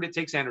takes effort, it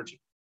takes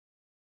energy.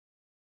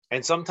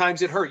 And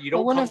sometimes it hurts. You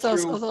don't one of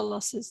those other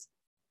losses.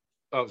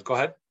 Oh, go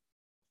ahead.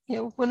 Yeah,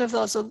 one of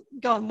those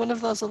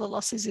other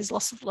losses is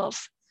loss of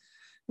love.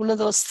 One of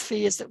those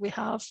fears that we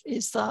have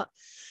is that,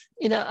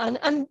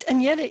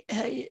 and yet it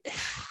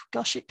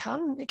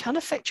can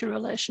affect your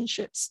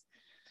relationships.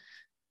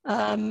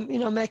 You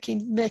know,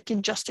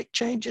 making drastic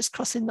changes,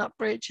 crossing that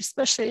bridge,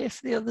 especially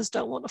if the others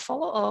don't want to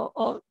follow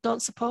or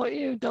don't support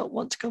you, don't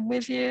want to come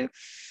with you.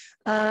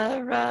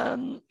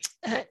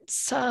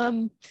 It's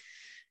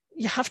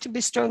you have to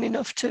be strong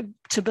enough to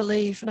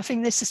believe, and I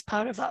think this is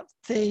part of that.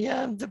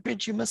 The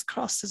bridge you must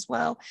cross as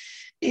well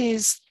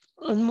is.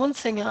 And one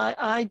thing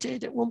I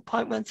did at one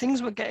point when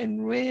things were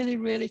getting really,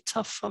 really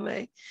tough for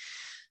me,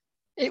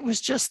 it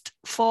was just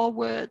 4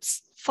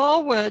 words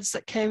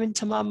that came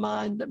into my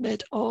mind that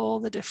made all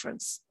the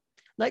difference.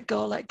 Let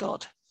go, let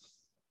God.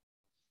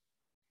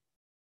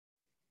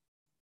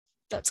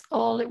 That's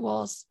all it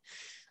was.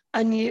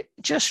 And you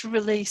just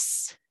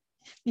release.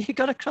 You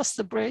got to cross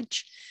the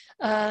bridge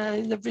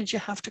you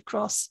have to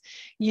cross.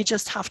 You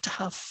just have to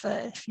have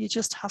faith. You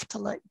just have to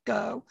let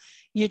go.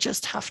 You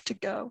just have to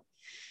go.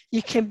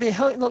 You can be,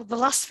 look, the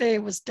last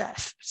fear was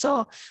death.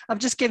 So I've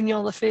just given you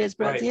all the fears,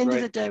 but at the end of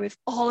the day, with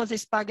all of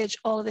this baggage,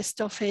 all of this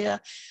stuff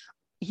here,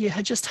 you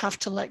just have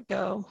to let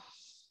go.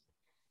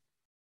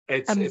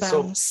 And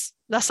bounce.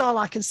 That's all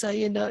I can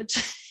say, you know.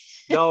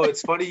 No,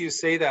 it's funny you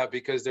say that,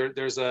 because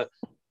there's a,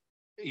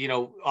 you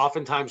know,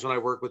 oftentimes when I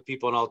work with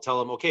people and I'll tell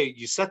them, okay,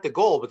 you set the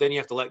goal, but then you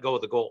have to let go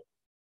of the goal.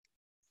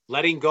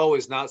 Letting go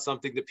is not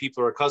something that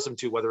people are accustomed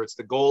to, whether it's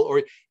the goal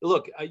or,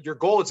 look, your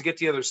goal is to get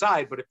to the other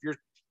side, but if you're,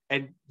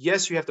 and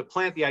yes, you have to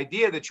plant the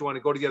idea that you want to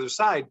go to the other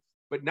side,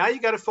 but now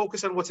you got to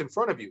focus on what's in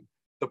front of you.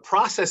 The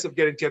process of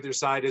getting to the other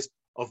side is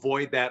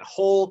avoid that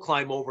hole,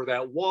 climb over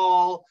that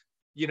wall,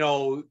 you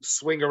know,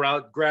 swing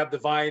around, grab the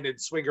vine and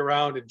swing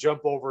around and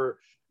jump over,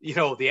 you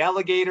know, the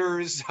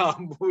alligators,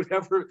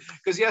 whatever.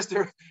 Because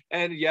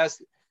yes,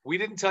 we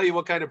didn't tell you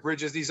what kind of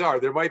bridges these are.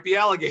 There might be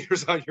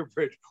alligators on your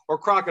bridge, or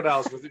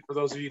crocodiles for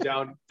those of you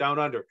down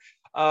under.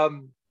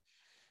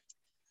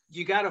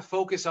 You got to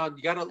focus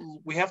on,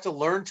 we have to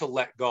learn to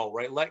let go,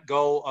 right? Let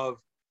go of,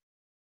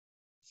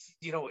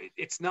 you know,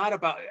 it's not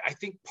about, I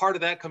think part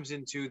of that comes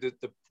into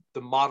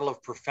the model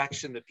of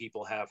perfection that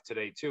people have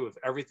today too.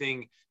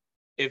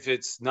 If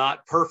it's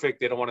not perfect,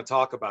 they don't want to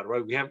talk about it,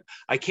 right?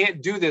 I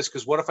can't do this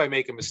because what if I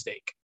make a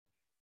mistake?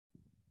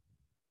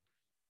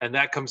 And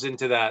that comes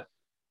into that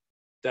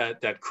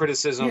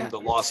criticism, the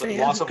loss of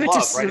love,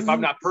 right? If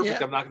I'm not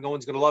perfect, no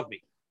one's going to love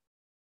me.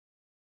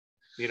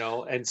 You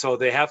know, and so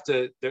they have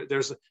to,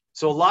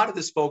 so a lot of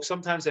this, folks,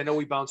 sometimes I know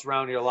we bounce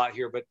around here a lot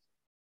here, but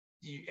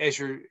as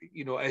you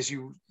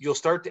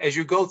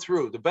go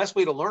through, the best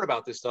way to learn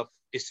about this stuff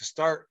is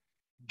to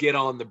get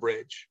on the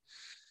bridge,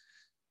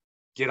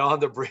 you know,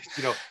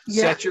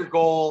 set your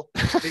goal,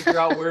 figure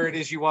out where it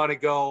is you want to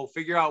go,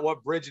 figure out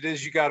what bridge it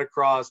is you got to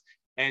cross,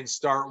 and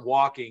start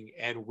walking,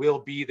 and we'll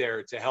be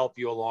there to help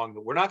you along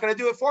we're not going to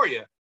do it for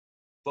you,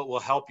 but we'll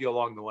help you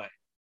along the way.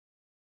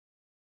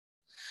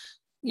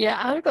 Yeah,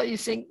 I got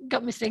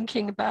me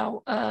thinking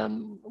about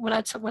when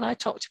I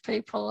talk to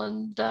people,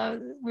 and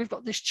we've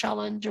got this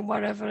challenge and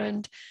whatever,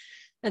 and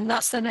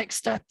that's the next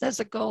step. There's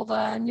a goal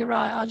there, and you're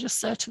right. I'll just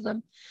say to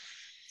them,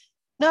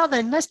 now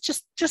then, let's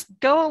just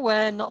go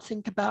away and not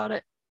think about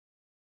it.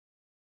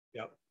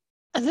 Yep.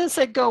 I didn't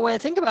say go away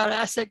and think about it.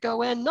 I said go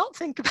away and not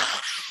think about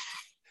it.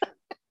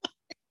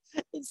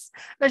 It's,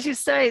 as you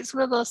say, it's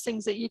one of those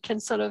things that you can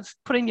sort of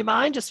put in your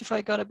mind just before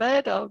you go to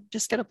bed, or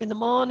just get up in the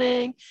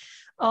morning,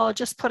 or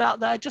just put out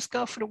there, just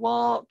go for a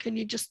walk, and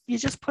you just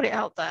put it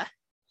out there.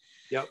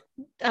 Yep.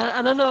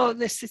 And I know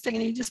this is thing,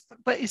 and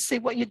but you see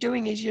what you're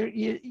doing is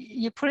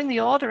you're putting the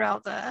order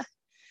out there,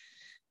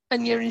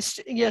 and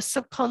your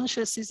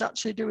subconscious is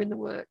actually doing the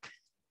work.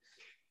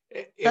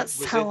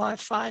 That's how I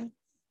find.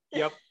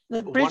 Yep.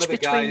 The bridge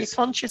between your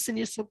conscious and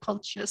your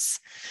subconscious.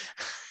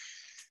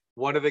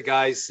 One of the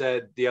guys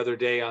said the other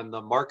day on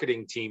the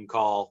marketing team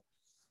call,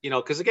 you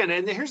know, because again,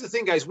 and here's the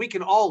thing, guys, we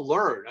can all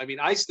learn. I mean,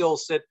 I still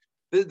sit.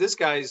 This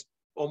guy's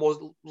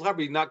almost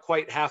probably not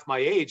quite half my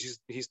age.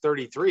 He's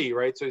 33,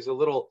 right? So he's a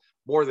little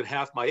more than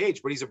half my age,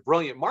 but he's a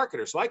brilliant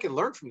marketer. So I can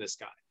learn from this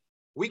guy.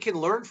 We can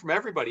learn from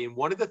everybody. And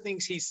one of the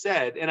things he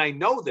said, and I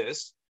know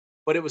this,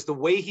 but it was the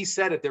way he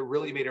said it that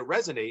really made it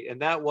resonate.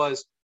 And that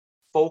was,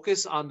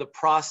 focus on the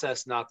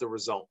process, not the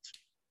result.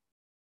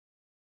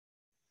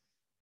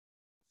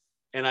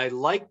 And I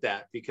like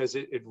that, because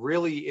it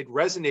really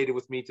resonated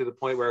with me to the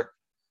point where,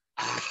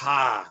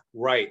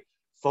 right.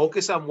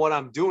 Focus on what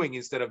I'm doing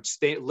instead of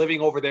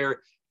living over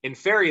there in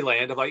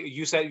fairyland of, like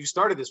you said, you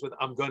started this with,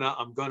 I'm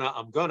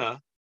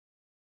gonna.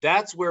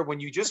 That's where, when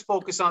you just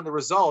focus on the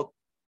result,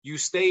 you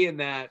stay in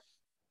that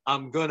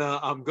I'm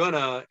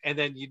gonna, and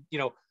then you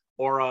know,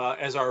 or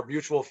as our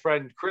mutual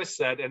friend Chris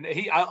said, and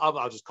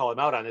I'll just call him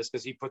out on this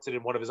because he puts it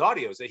in one of his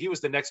audios, that he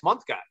was the next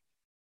month guy.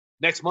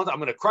 Next month I'm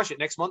gonna crush it.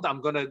 Next month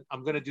I'm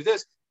gonna do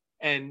this,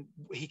 and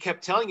he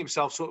kept telling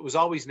himself, so it was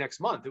always next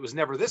month. It was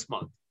never this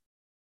month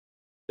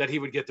that he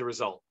would get the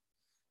result.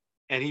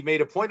 And he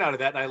made a point out of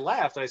that. And I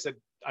laughed. I said,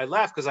 I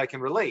laugh because I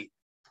can relate.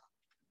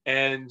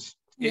 And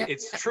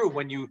it's true.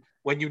 When you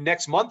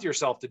next month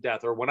yourself to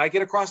death, or when I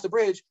get across the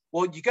bridge,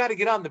 well, you got to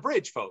get on the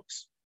bridge,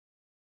 folks.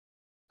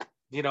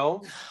 You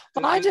know?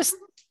 Well,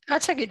 I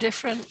take it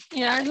different.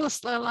 Yeah, I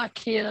just like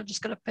here, I've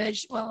just got a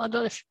page. Well, I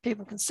don't know if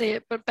people can see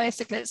it, but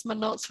basically it's my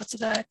notes for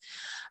today.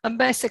 And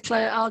basically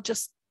I'll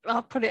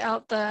put it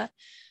out there.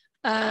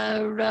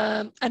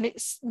 And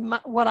it's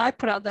what I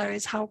put out there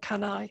is how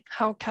can I,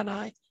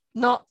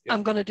 not Yeah.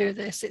 I'm going to do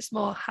this. It's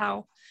more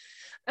how.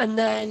 And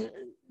then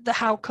the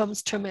how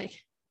comes to me.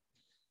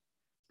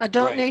 I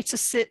don't need to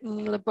sit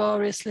and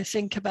laboriously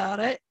think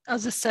about it.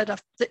 As I said,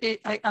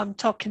 I'm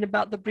talking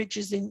about the bridge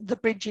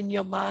in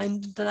your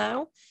mind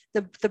now,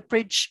 the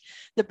bridge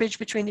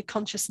between your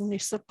conscious and your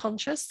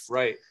subconscious.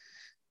 Right.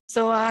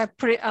 So I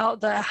put it out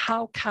there,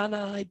 how can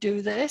I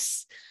do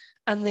this?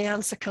 And the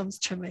answer comes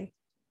to me.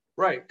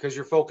 Right, because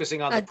you're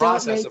focusing on the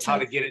process of how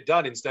to get it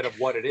done instead of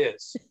what it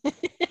is.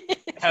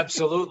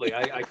 Absolutely.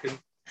 I can.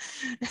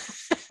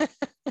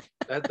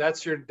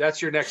 That's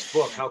your next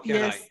book. How can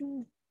I?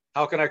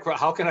 How can I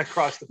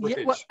cross the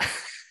bridge?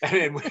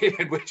 Yeah,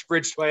 and which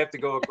bridge do I have to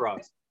go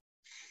across?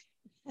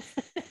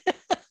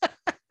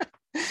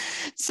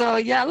 So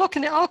yeah, look,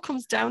 and it all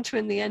comes down to,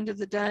 in the end of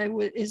the day,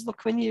 is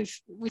look, when we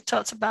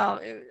talked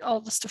about all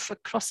the stuff for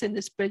crossing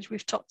this bridge,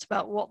 we've talked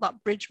about what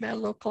that bridge may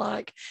look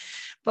like,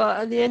 but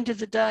at the end of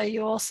the day,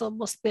 you also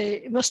must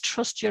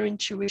trust your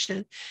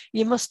intuition.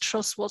 You must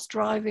trust what's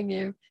driving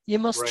you. You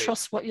must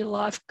trust what your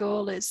life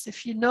goal is.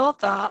 If you know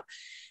that,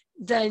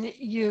 then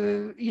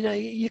you're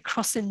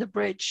crossing the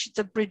bridge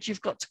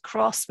you've got to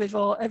cross with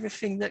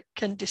everything that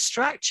can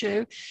distract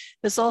you.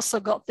 There's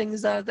also got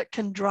things there that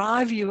can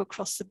drive you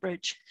across the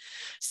bridge.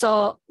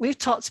 So we've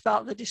talked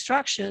about the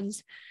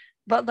distractions,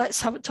 but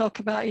let's talk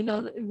about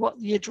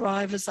what your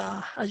drivers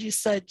are. As you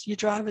said, your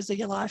drivers are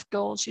your life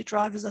goals. Your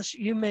drivers are,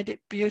 you made it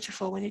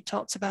beautiful when you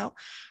talked about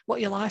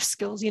what your life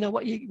skills,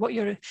 why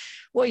you're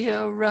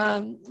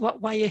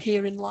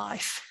here in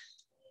life.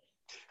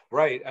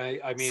 Right.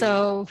 I mean,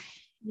 so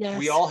yes.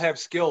 We all have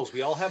skills.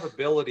 We all have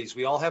abilities.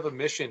 We all have a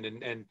mission,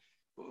 and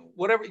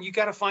whatever, you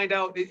got to find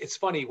out. It's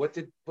funny. What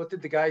did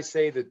the guy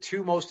say? The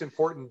two most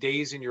important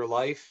days in your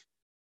life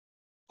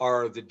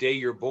are the day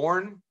you're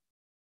born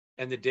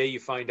and the day you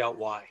find out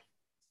why.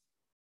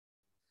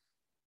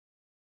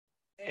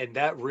 And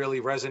that really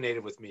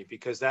resonated with me,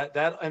 because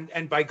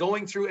and by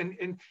going through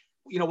and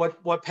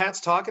what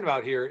Pat's talking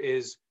about here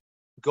is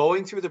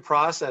going through the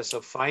process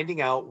of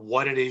finding out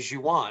what it is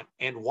you want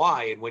and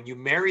why. And when you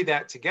marry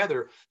that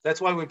together, that's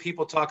why when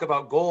people talk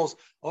about goals,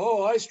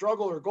 oh, I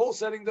struggle, or goal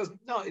setting doesn't.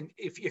 No,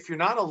 if you're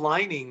not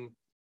aligning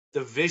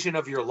the vision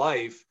of your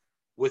life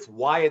with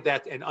why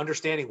that, and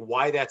understanding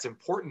why that's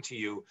important to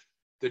you,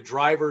 the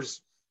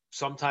drivers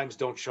sometimes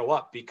don't show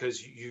up,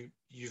 because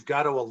you've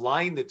got to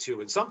align the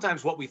two. And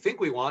sometimes what we think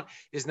we want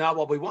is not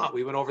what we want.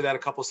 We went over that a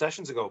couple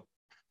sessions ago.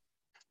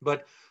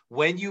 But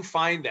when you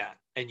find that,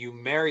 and you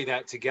marry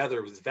that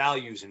together with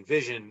values and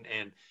vision,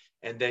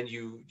 and then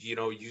you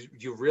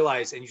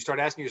realize, and you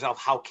start asking yourself,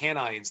 how can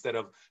I, instead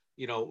of,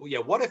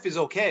 what if is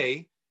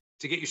okay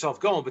to get yourself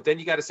going. But then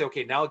you got to say,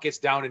 okay, now it gets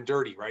down and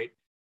dirty, right?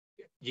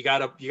 You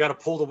got to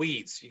pull the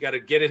weeds. You got to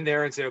get in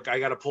there and say, okay, I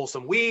got to pull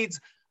some weeds.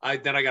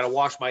 Then I got to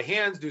wash my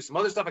hands, do some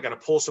other stuff. I got to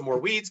pull some more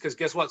weeds, because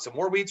guess what? Some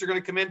more weeds are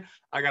going to come in.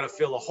 I got to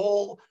fill a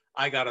hole.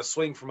 I got to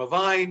swing from a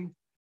vine.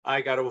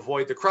 I got to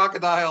avoid the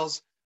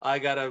crocodiles. I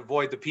got to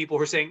avoid the people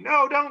who are saying,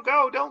 no, don't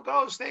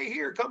go, stay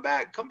here, come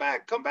back.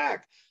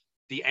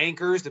 The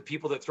anchors, the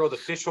people that throw the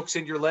fish hooks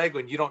in your leg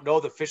when you don't know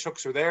the fish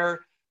hooks are there,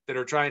 that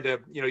are trying to,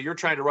 you're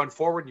trying to run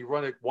forward and you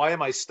run it. Why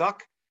am I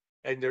stuck?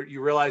 And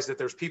you realize that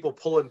there's people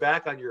pulling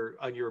back on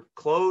your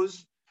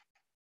clothes.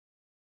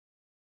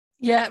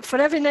 Yeah,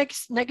 for every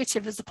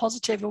negative there's a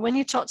positive. And when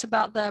you talked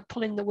about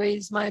pulling the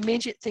weeds, my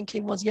immediate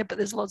thinking was, but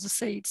there's loads of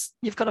seeds.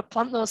 You've got to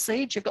plant those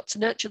seeds. You've got to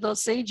nurture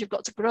those seeds. You've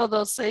got to grow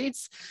those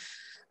seeds.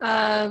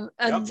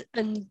 Into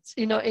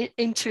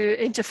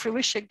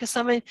fruition. Because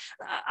I mean,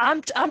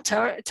 I'm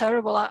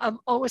terrible. I'm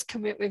always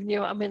coming up with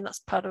new. I mean, that's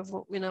part of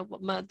what the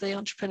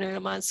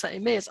entrepreneurial mindset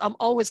in me is. I'm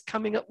always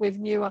coming up with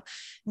new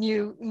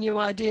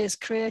ideas,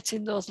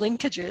 creating those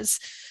linkages,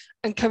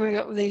 and coming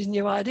up with these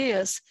new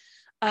ideas.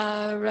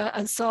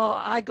 And so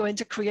I go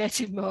into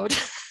creative mode.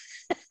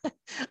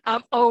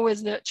 I'm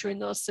always nurturing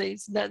those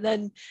seeds. But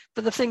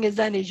the thing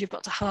is, you've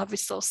got to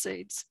harvest those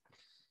seeds.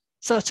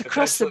 So to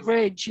cross the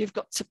bridge, you've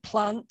got to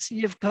plant,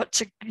 you've got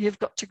to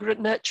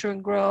nurture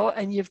and grow,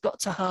 and you've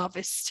got to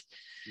harvest.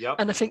 Yep.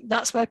 And I think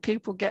that's where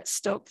people get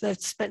stuck. They've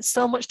spent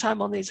so much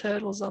time on these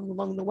hurdles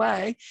along the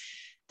way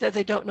that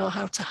they don't know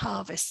how to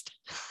harvest.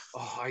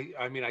 Oh,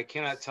 I mean, I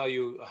cannot tell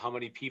you how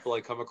many people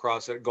I come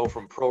across that go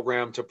from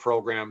program to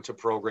program to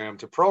program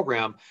to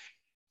program,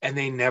 and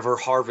they never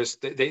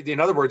harvest. They in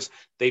other words,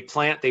 they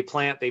plant. They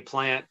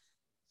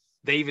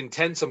even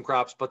tend some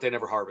crops, but they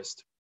never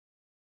harvest.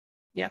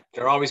 Yeah,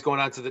 they're always going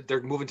on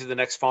they're moving to the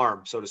next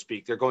farm, so to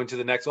speak. They're going to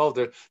the next,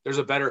 there's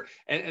a better,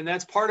 and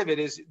that's part of it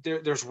is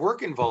there's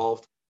work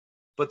involved,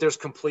 but there's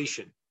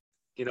completion.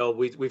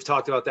 We've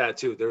talked about that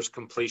too. There's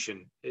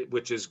completion,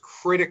 which is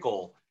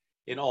critical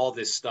in all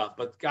this stuff.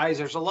 But guys,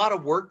 there's a lot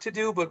of work to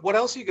do, but what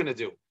else are you going to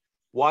do?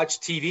 Watch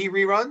TV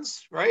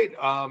reruns, right?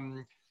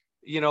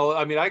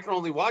 I mean, I can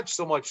only watch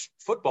so much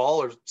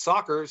football or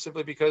soccer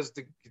simply because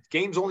the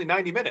game's only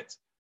 90 minutes.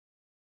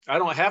 I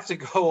don't have to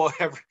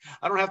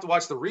I don't have to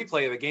watch the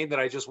replay of the game that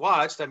I just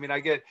watched. I mean,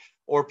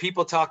 or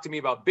people talk to me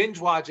about binge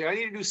watching. I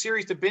need a new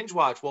series to binge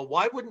watch. Well,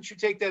 why wouldn't you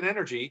take that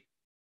energy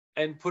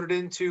and put it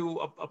into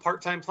a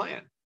part-time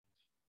plan?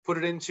 Put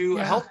it into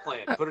a health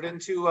plan. Put it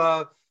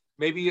into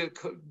maybe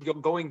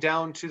going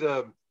down to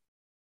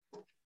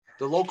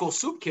the local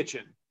soup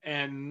kitchen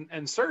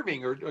and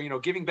serving or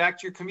giving back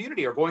to your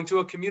community, or going to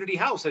a community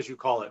house, as you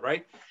call it,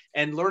 right?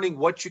 And learning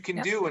what you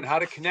can do and how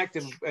to connect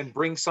and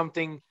bring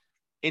something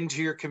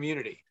into your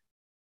community.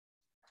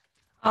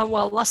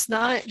 Well, last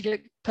night,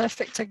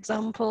 perfect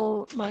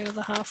example, my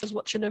other half was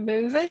watching a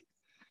movie.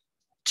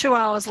 2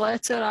 hours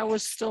later, I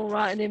was still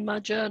writing in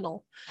my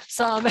journal.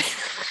 So I mean,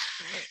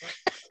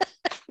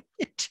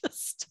 it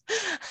just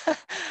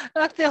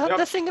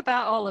the thing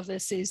about all of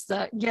this is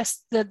that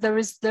yes,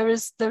 there's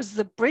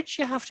the bridge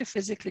you have to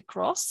physically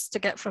cross to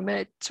get from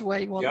it to where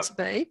you want to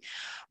be,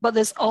 but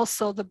there's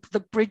also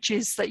the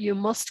bridges that you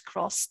must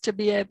cross to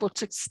be able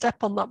to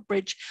step on that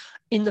bridge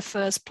in the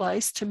first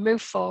place, to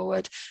move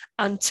forward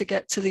and to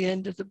get to the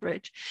end of the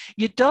bridge.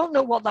 You don't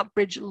know what that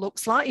bridge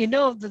looks like. We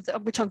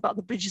talk about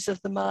the bridges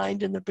of the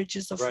mind and the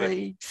bridges of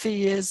the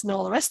fears and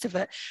all the rest of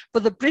it.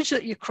 But the bridge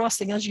that you're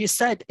crossing, as you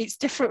said, it's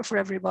different for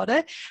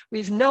everybody.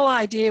 We've no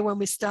idea when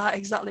we start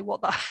exactly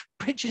what that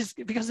bridge is,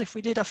 because if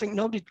we did, I think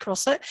nobody'd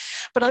cross it.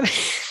 But I mean,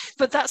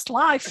 but that's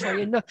life.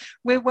 When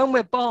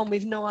we're born,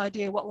 we've no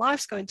idea what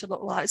life's going to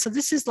look like. So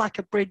this is like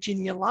a bridge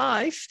in your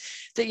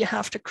life that you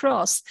have to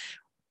cross.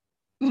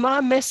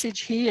 My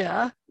message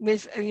here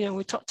with,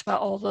 we talked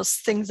about all those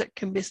things that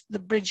can be the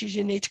bridges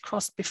you need to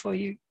cross before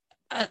you,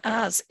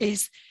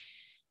 is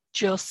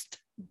just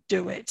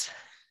do it.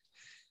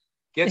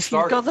 If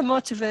started. You've got the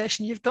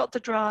motivation, you've got the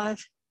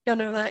drive,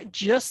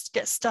 just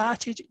get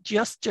started,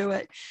 just do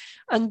it.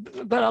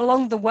 But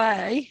along the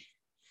way,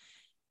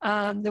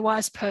 the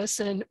wise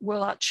person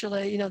will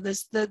actually,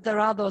 there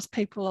are those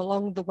people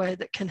along the way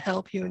that can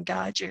help you and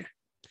guide you.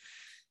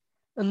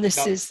 And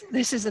this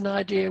is an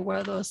idea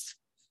where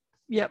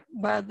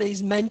where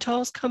these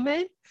mentors come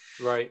in.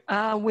 Right.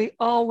 We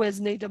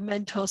always need a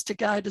mentors to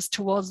guide us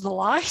towards the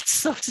light,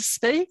 so to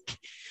speak.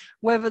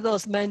 Whether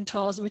those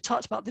mentors, and we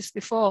talked about this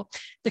before,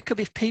 there could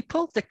be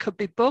people, there could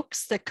be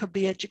books, there could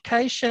be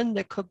education,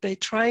 there could be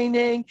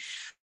training.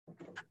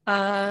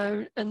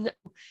 And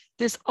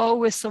there's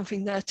always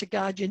something there to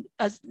guide you.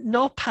 As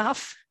no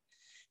path,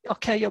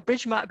 okay, your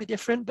bridge might be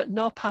different, but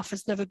no path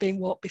has never been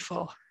walked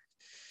before.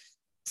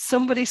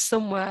 Somebody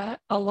somewhere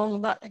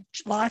along that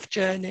life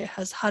journey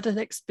has had an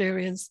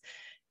experience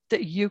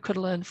that you could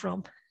learn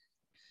from.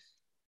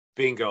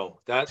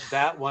 Bingo.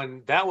 That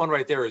one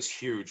right there is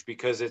huge,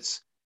 because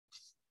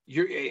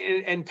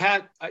and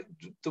Pat,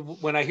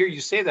 when I hear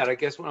you say that, I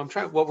guess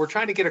what we're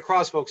trying to get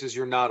across, folks, is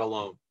you're not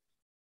alone.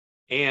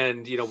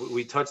 And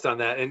we touched on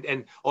that.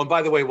 And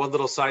by the way, one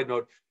little side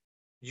note: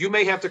 you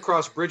may have to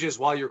cross bridges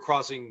while you're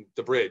crossing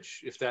the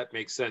bridge, if that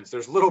makes sense.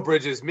 There's little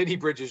bridges, mini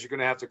bridges you're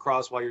going to have to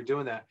cross while you're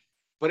doing that.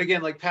 But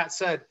again, like Pat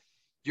said,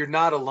 you're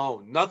not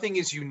alone. Nothing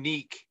is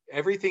unique.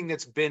 Everything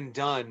that's been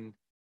done,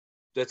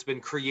 that's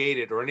been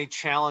created, or any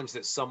challenge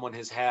that someone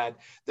has had,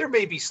 there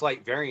may be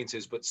slight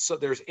variances, but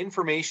there's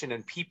information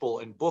and people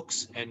and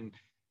books and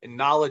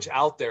knowledge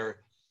out there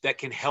that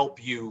can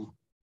help you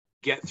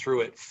get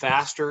through it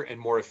faster and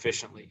more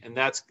efficiently. And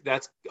that's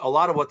a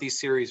lot of what these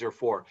series are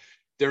for.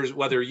 There's,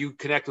 whether you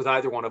connect with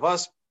either one of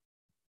us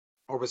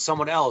or with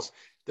someone else,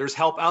 there's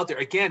help out there.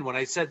 Again, when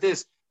I said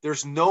this,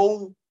 there's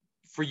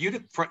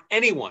for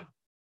anyone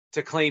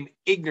to claim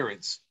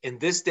ignorance in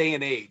this day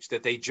and age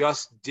that they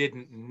just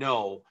didn't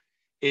know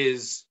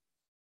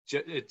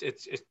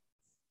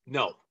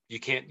no, you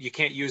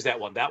can't use that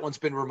one. That one's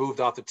been removed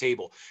off the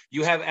table.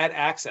 You have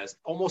access.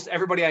 Almost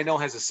everybody I know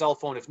has a cell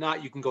phone. If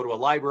not, you can go to a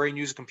library and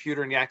use a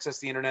computer and access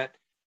the internet.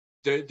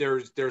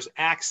 There's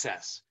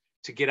access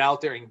to get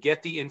out there and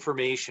get the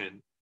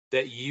information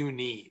that you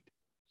need,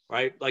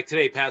 right? Like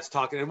today, Pat's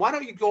talking. And why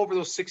don't you go over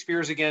those 6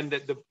 fears again?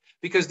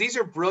 Because these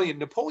are brilliant.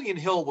 Napoleon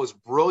Hill was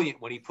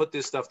brilliant when he put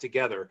this stuff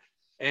together.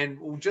 And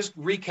we'll just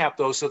recap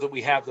those so that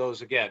we have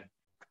those again.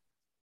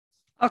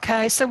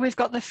 Okay, so we've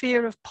got the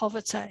fear of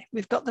poverty.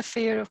 We've got the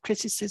fear of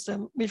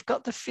criticism. We've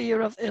got the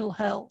fear of ill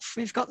health.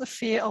 We've got the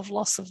fear of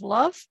loss of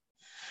love.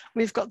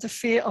 We've got the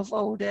fear of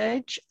old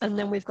age. And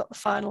then we've got the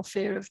final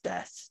fear of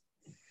death.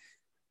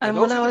 And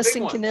when I was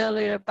thinking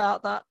earlier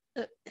about that,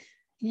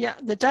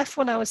 the death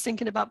one, I was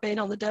thinking about being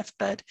on the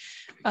deathbed.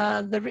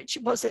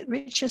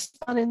 Richest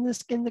Man in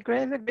the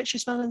Graveyard,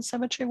 Richest Man in the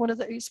Cemetery. One of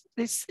these.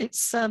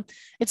 It's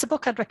a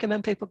book I'd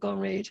recommend people go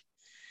and read.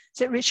 Is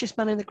it Richest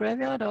Man in the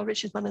Graveyard or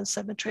Richest Man in the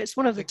Cemetery? It's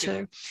one of the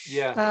two.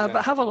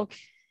 But have a look.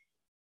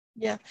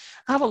 Yeah,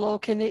 have a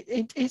look, and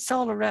it's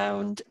all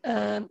around.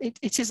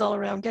 It is all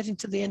around getting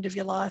to the end of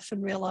your life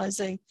and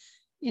realizing,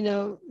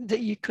 that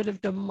you could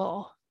have done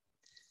more.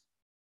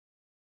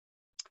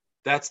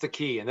 That's the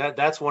key. And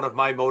that's one of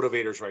my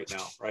motivators right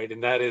now, right?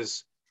 And that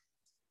is,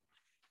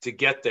 to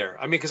get there.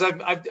 I mean, because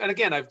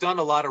I've done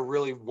a lot of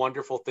really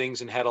wonderful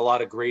things and had a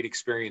lot of great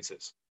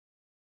experiences.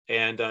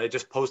 And I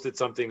just posted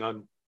something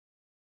on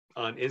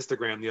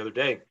Instagram the other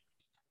day,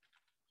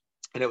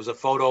 and it was a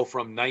photo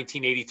from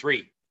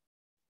 1983,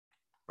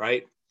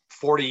 right?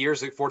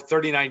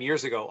 39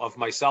 years ago, of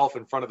myself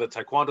in front of the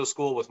Taekwondo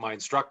school with my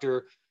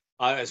instructor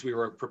as we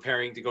were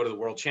preparing to go to the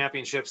World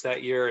Championships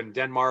that year in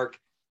Denmark.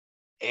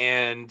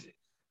 And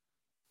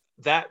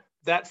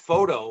that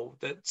photo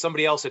that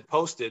somebody else had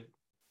posted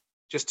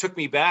just took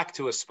me back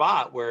to a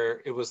spot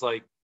where it was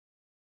like,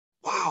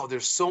 wow,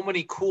 there's so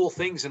many cool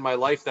things in my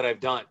life that I've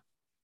done,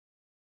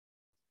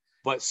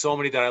 but so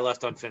many that I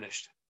left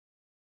unfinished.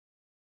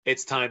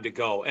 It's time to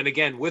go. And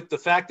again, with the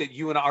fact that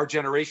you and our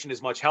generation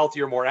is much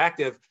healthier, more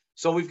active,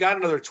 so we've got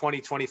another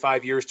 20,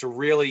 25 years to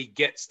really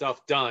get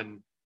stuff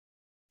done.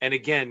 And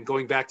again,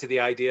 going back to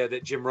the idea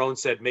that Jim Rohn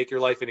said, make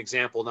your life an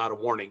example, not a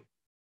warning.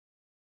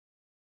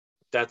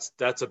 That's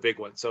a big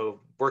one.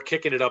 So we're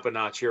kicking it up a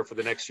notch here for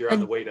the next year on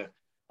the way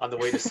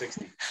to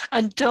 60.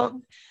 And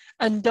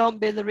don't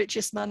be the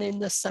richest man in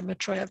the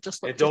cemetery. I've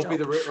just looked. And don't be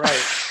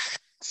right.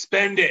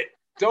 Spend it.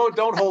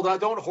 Don't hold on.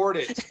 Don't hoard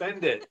it.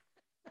 Spend it.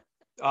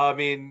 I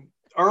mean,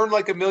 earn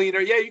like a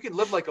millionaire. Yeah, you can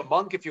live like a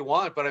monk if you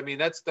want, but I mean,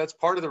 that's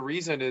part of the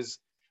reason is,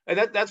 and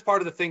that's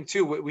part of the thing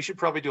too. We should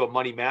probably do a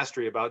money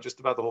mastery about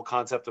the whole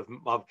concept of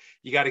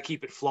you got to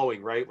keep it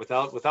flowing, right?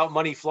 Without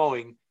money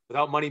flowing,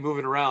 without money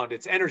moving around,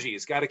 it's energy.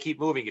 It's got to keep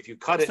moving. If you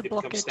cut it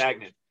becomes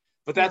stagnant.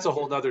 But that's a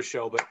whole nother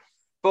show. But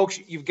folks,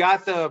 you've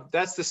got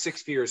that's the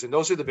 6 fears, and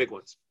those are the big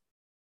ones.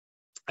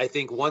 I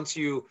think once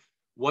you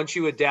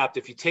adapt,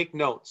 if you take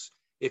notes,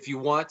 if you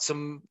want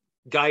some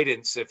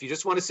guidance, if you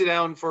just want to sit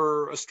down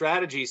for a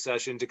strategy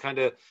session to kind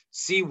of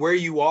see where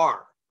you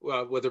are,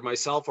 whether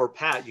myself or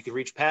Pat, you can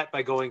reach Pat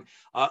by going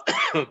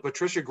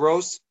Patricia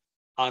Gross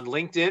on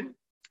LinkedIn.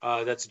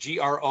 That's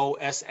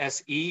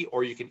GROSSE,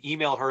 or you can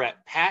email her at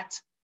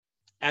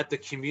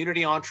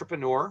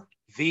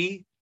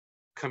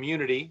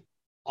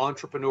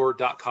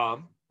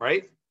thecommunityentrepreneur.com,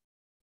 right?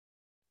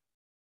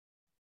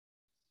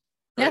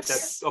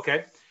 Yes.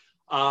 Okay.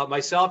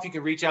 Myself, you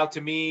can reach out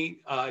to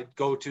me,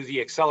 go to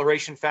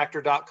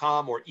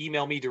theaccelerationfactor.com or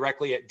email me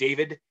directly at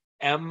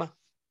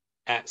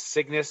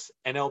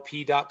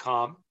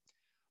davidm@cygnusnlp.com.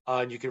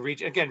 And you can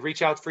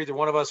reach out for either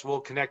one of us. We'll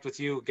connect with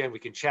you. Again, we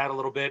can chat a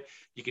little bit.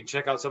 You can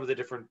check out some of the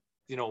different,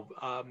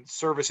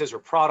 services or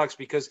products,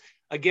 because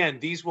again,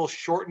 these will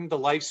shorten the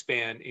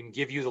lifespan and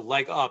give you the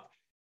leg up.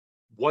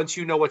 Once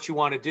you know what you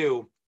want to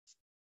do,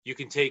 you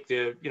can take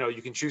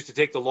you can choose to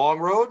take the long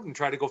road and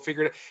try to go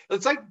figure it out.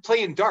 It's like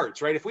playing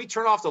darts, right? If we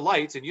turn off the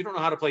lights and you don't know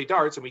how to play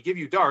darts and we give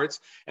you darts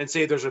and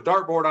say there's a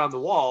dartboard on the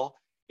wall,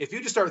 if you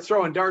just start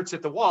throwing darts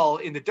at the wall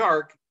in the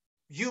dark,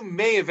 you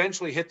may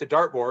eventually hit the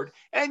dartboard.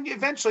 And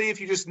eventually, if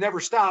you just never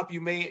stop,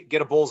 you may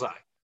get a bullseye.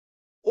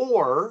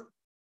 Or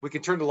we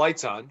can turn the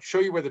lights on, show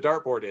you where the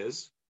dartboard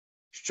is,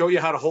 show you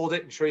how to hold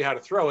it and show you how to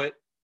throw it.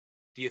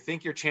 Do you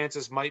think your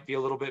chances might be a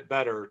little bit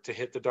better to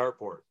hit the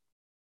dartboard?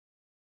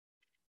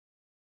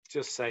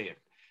 Just saying.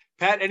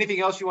 Pat, anything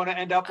else you want to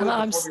end up with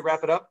before we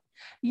wrap it up?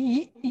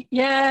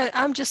 Yeah,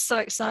 I'm just so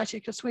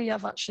excited because we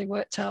have actually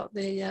worked out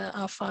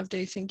our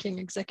 5D Thinking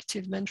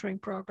Executive Mentoring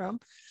Program.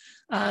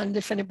 And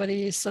if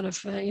anybody is sort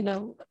of,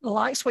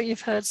 likes what you've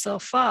heard so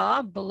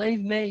far,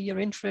 believe me, you're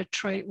in for a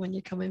treat when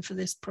you come in for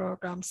this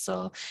program.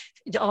 So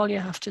all you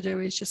have to do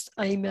is just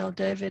email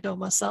David or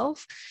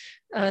myself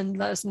and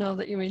let us know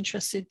that you're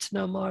interested to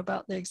know more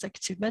about the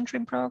Executive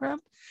Mentoring Program.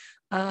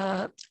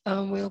 And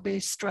we'll be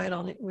straight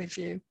on it with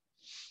you.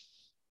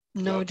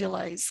 No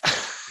delays.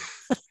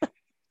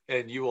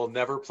 And you will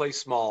never play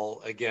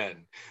small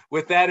again.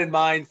 With that in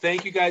mind,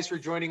 thank you guys for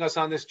joining us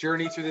on this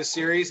journey through this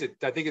series.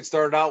 I think it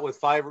started out with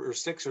 5 or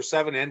 6 or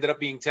 7, ended up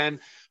being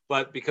 10,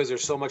 but because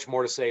there's so much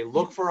more to say,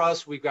 look for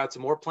us. We've got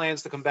some more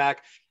plans to come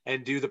back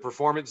and do the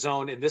Performance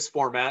Zone in this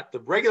format. The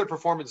regular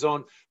Performance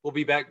Zone will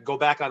go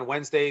back on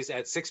Wednesdays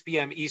at 8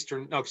 p.m.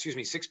 Eastern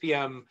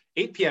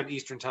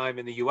time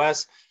in the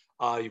US.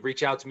 You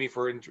reach out to me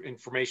for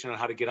information on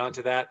how to get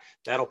onto that.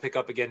 That'll pick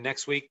up again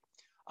next week.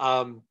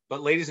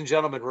 But ladies and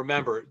gentlemen,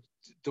 remember,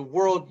 the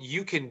world,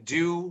 you can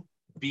do,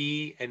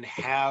 be, and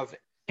have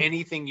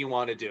anything you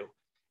want to do.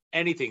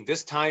 Anything.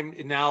 This time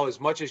now, as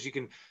much as you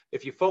can,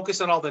 if you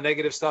focus on all the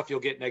negative stuff, you'll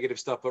get negative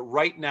stuff. But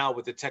right now,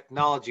 with the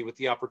technology, with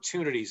the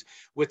opportunities,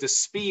 with the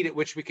speed at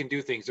which we can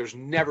do things, there's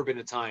never been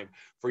a time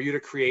for you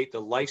to create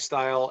the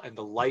lifestyle and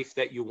the life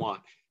that you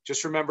want.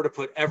 Just remember to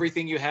put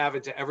everything you have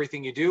into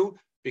everything you do,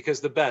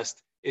 because the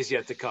best is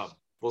yet to come.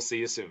 We'll see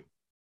you soon.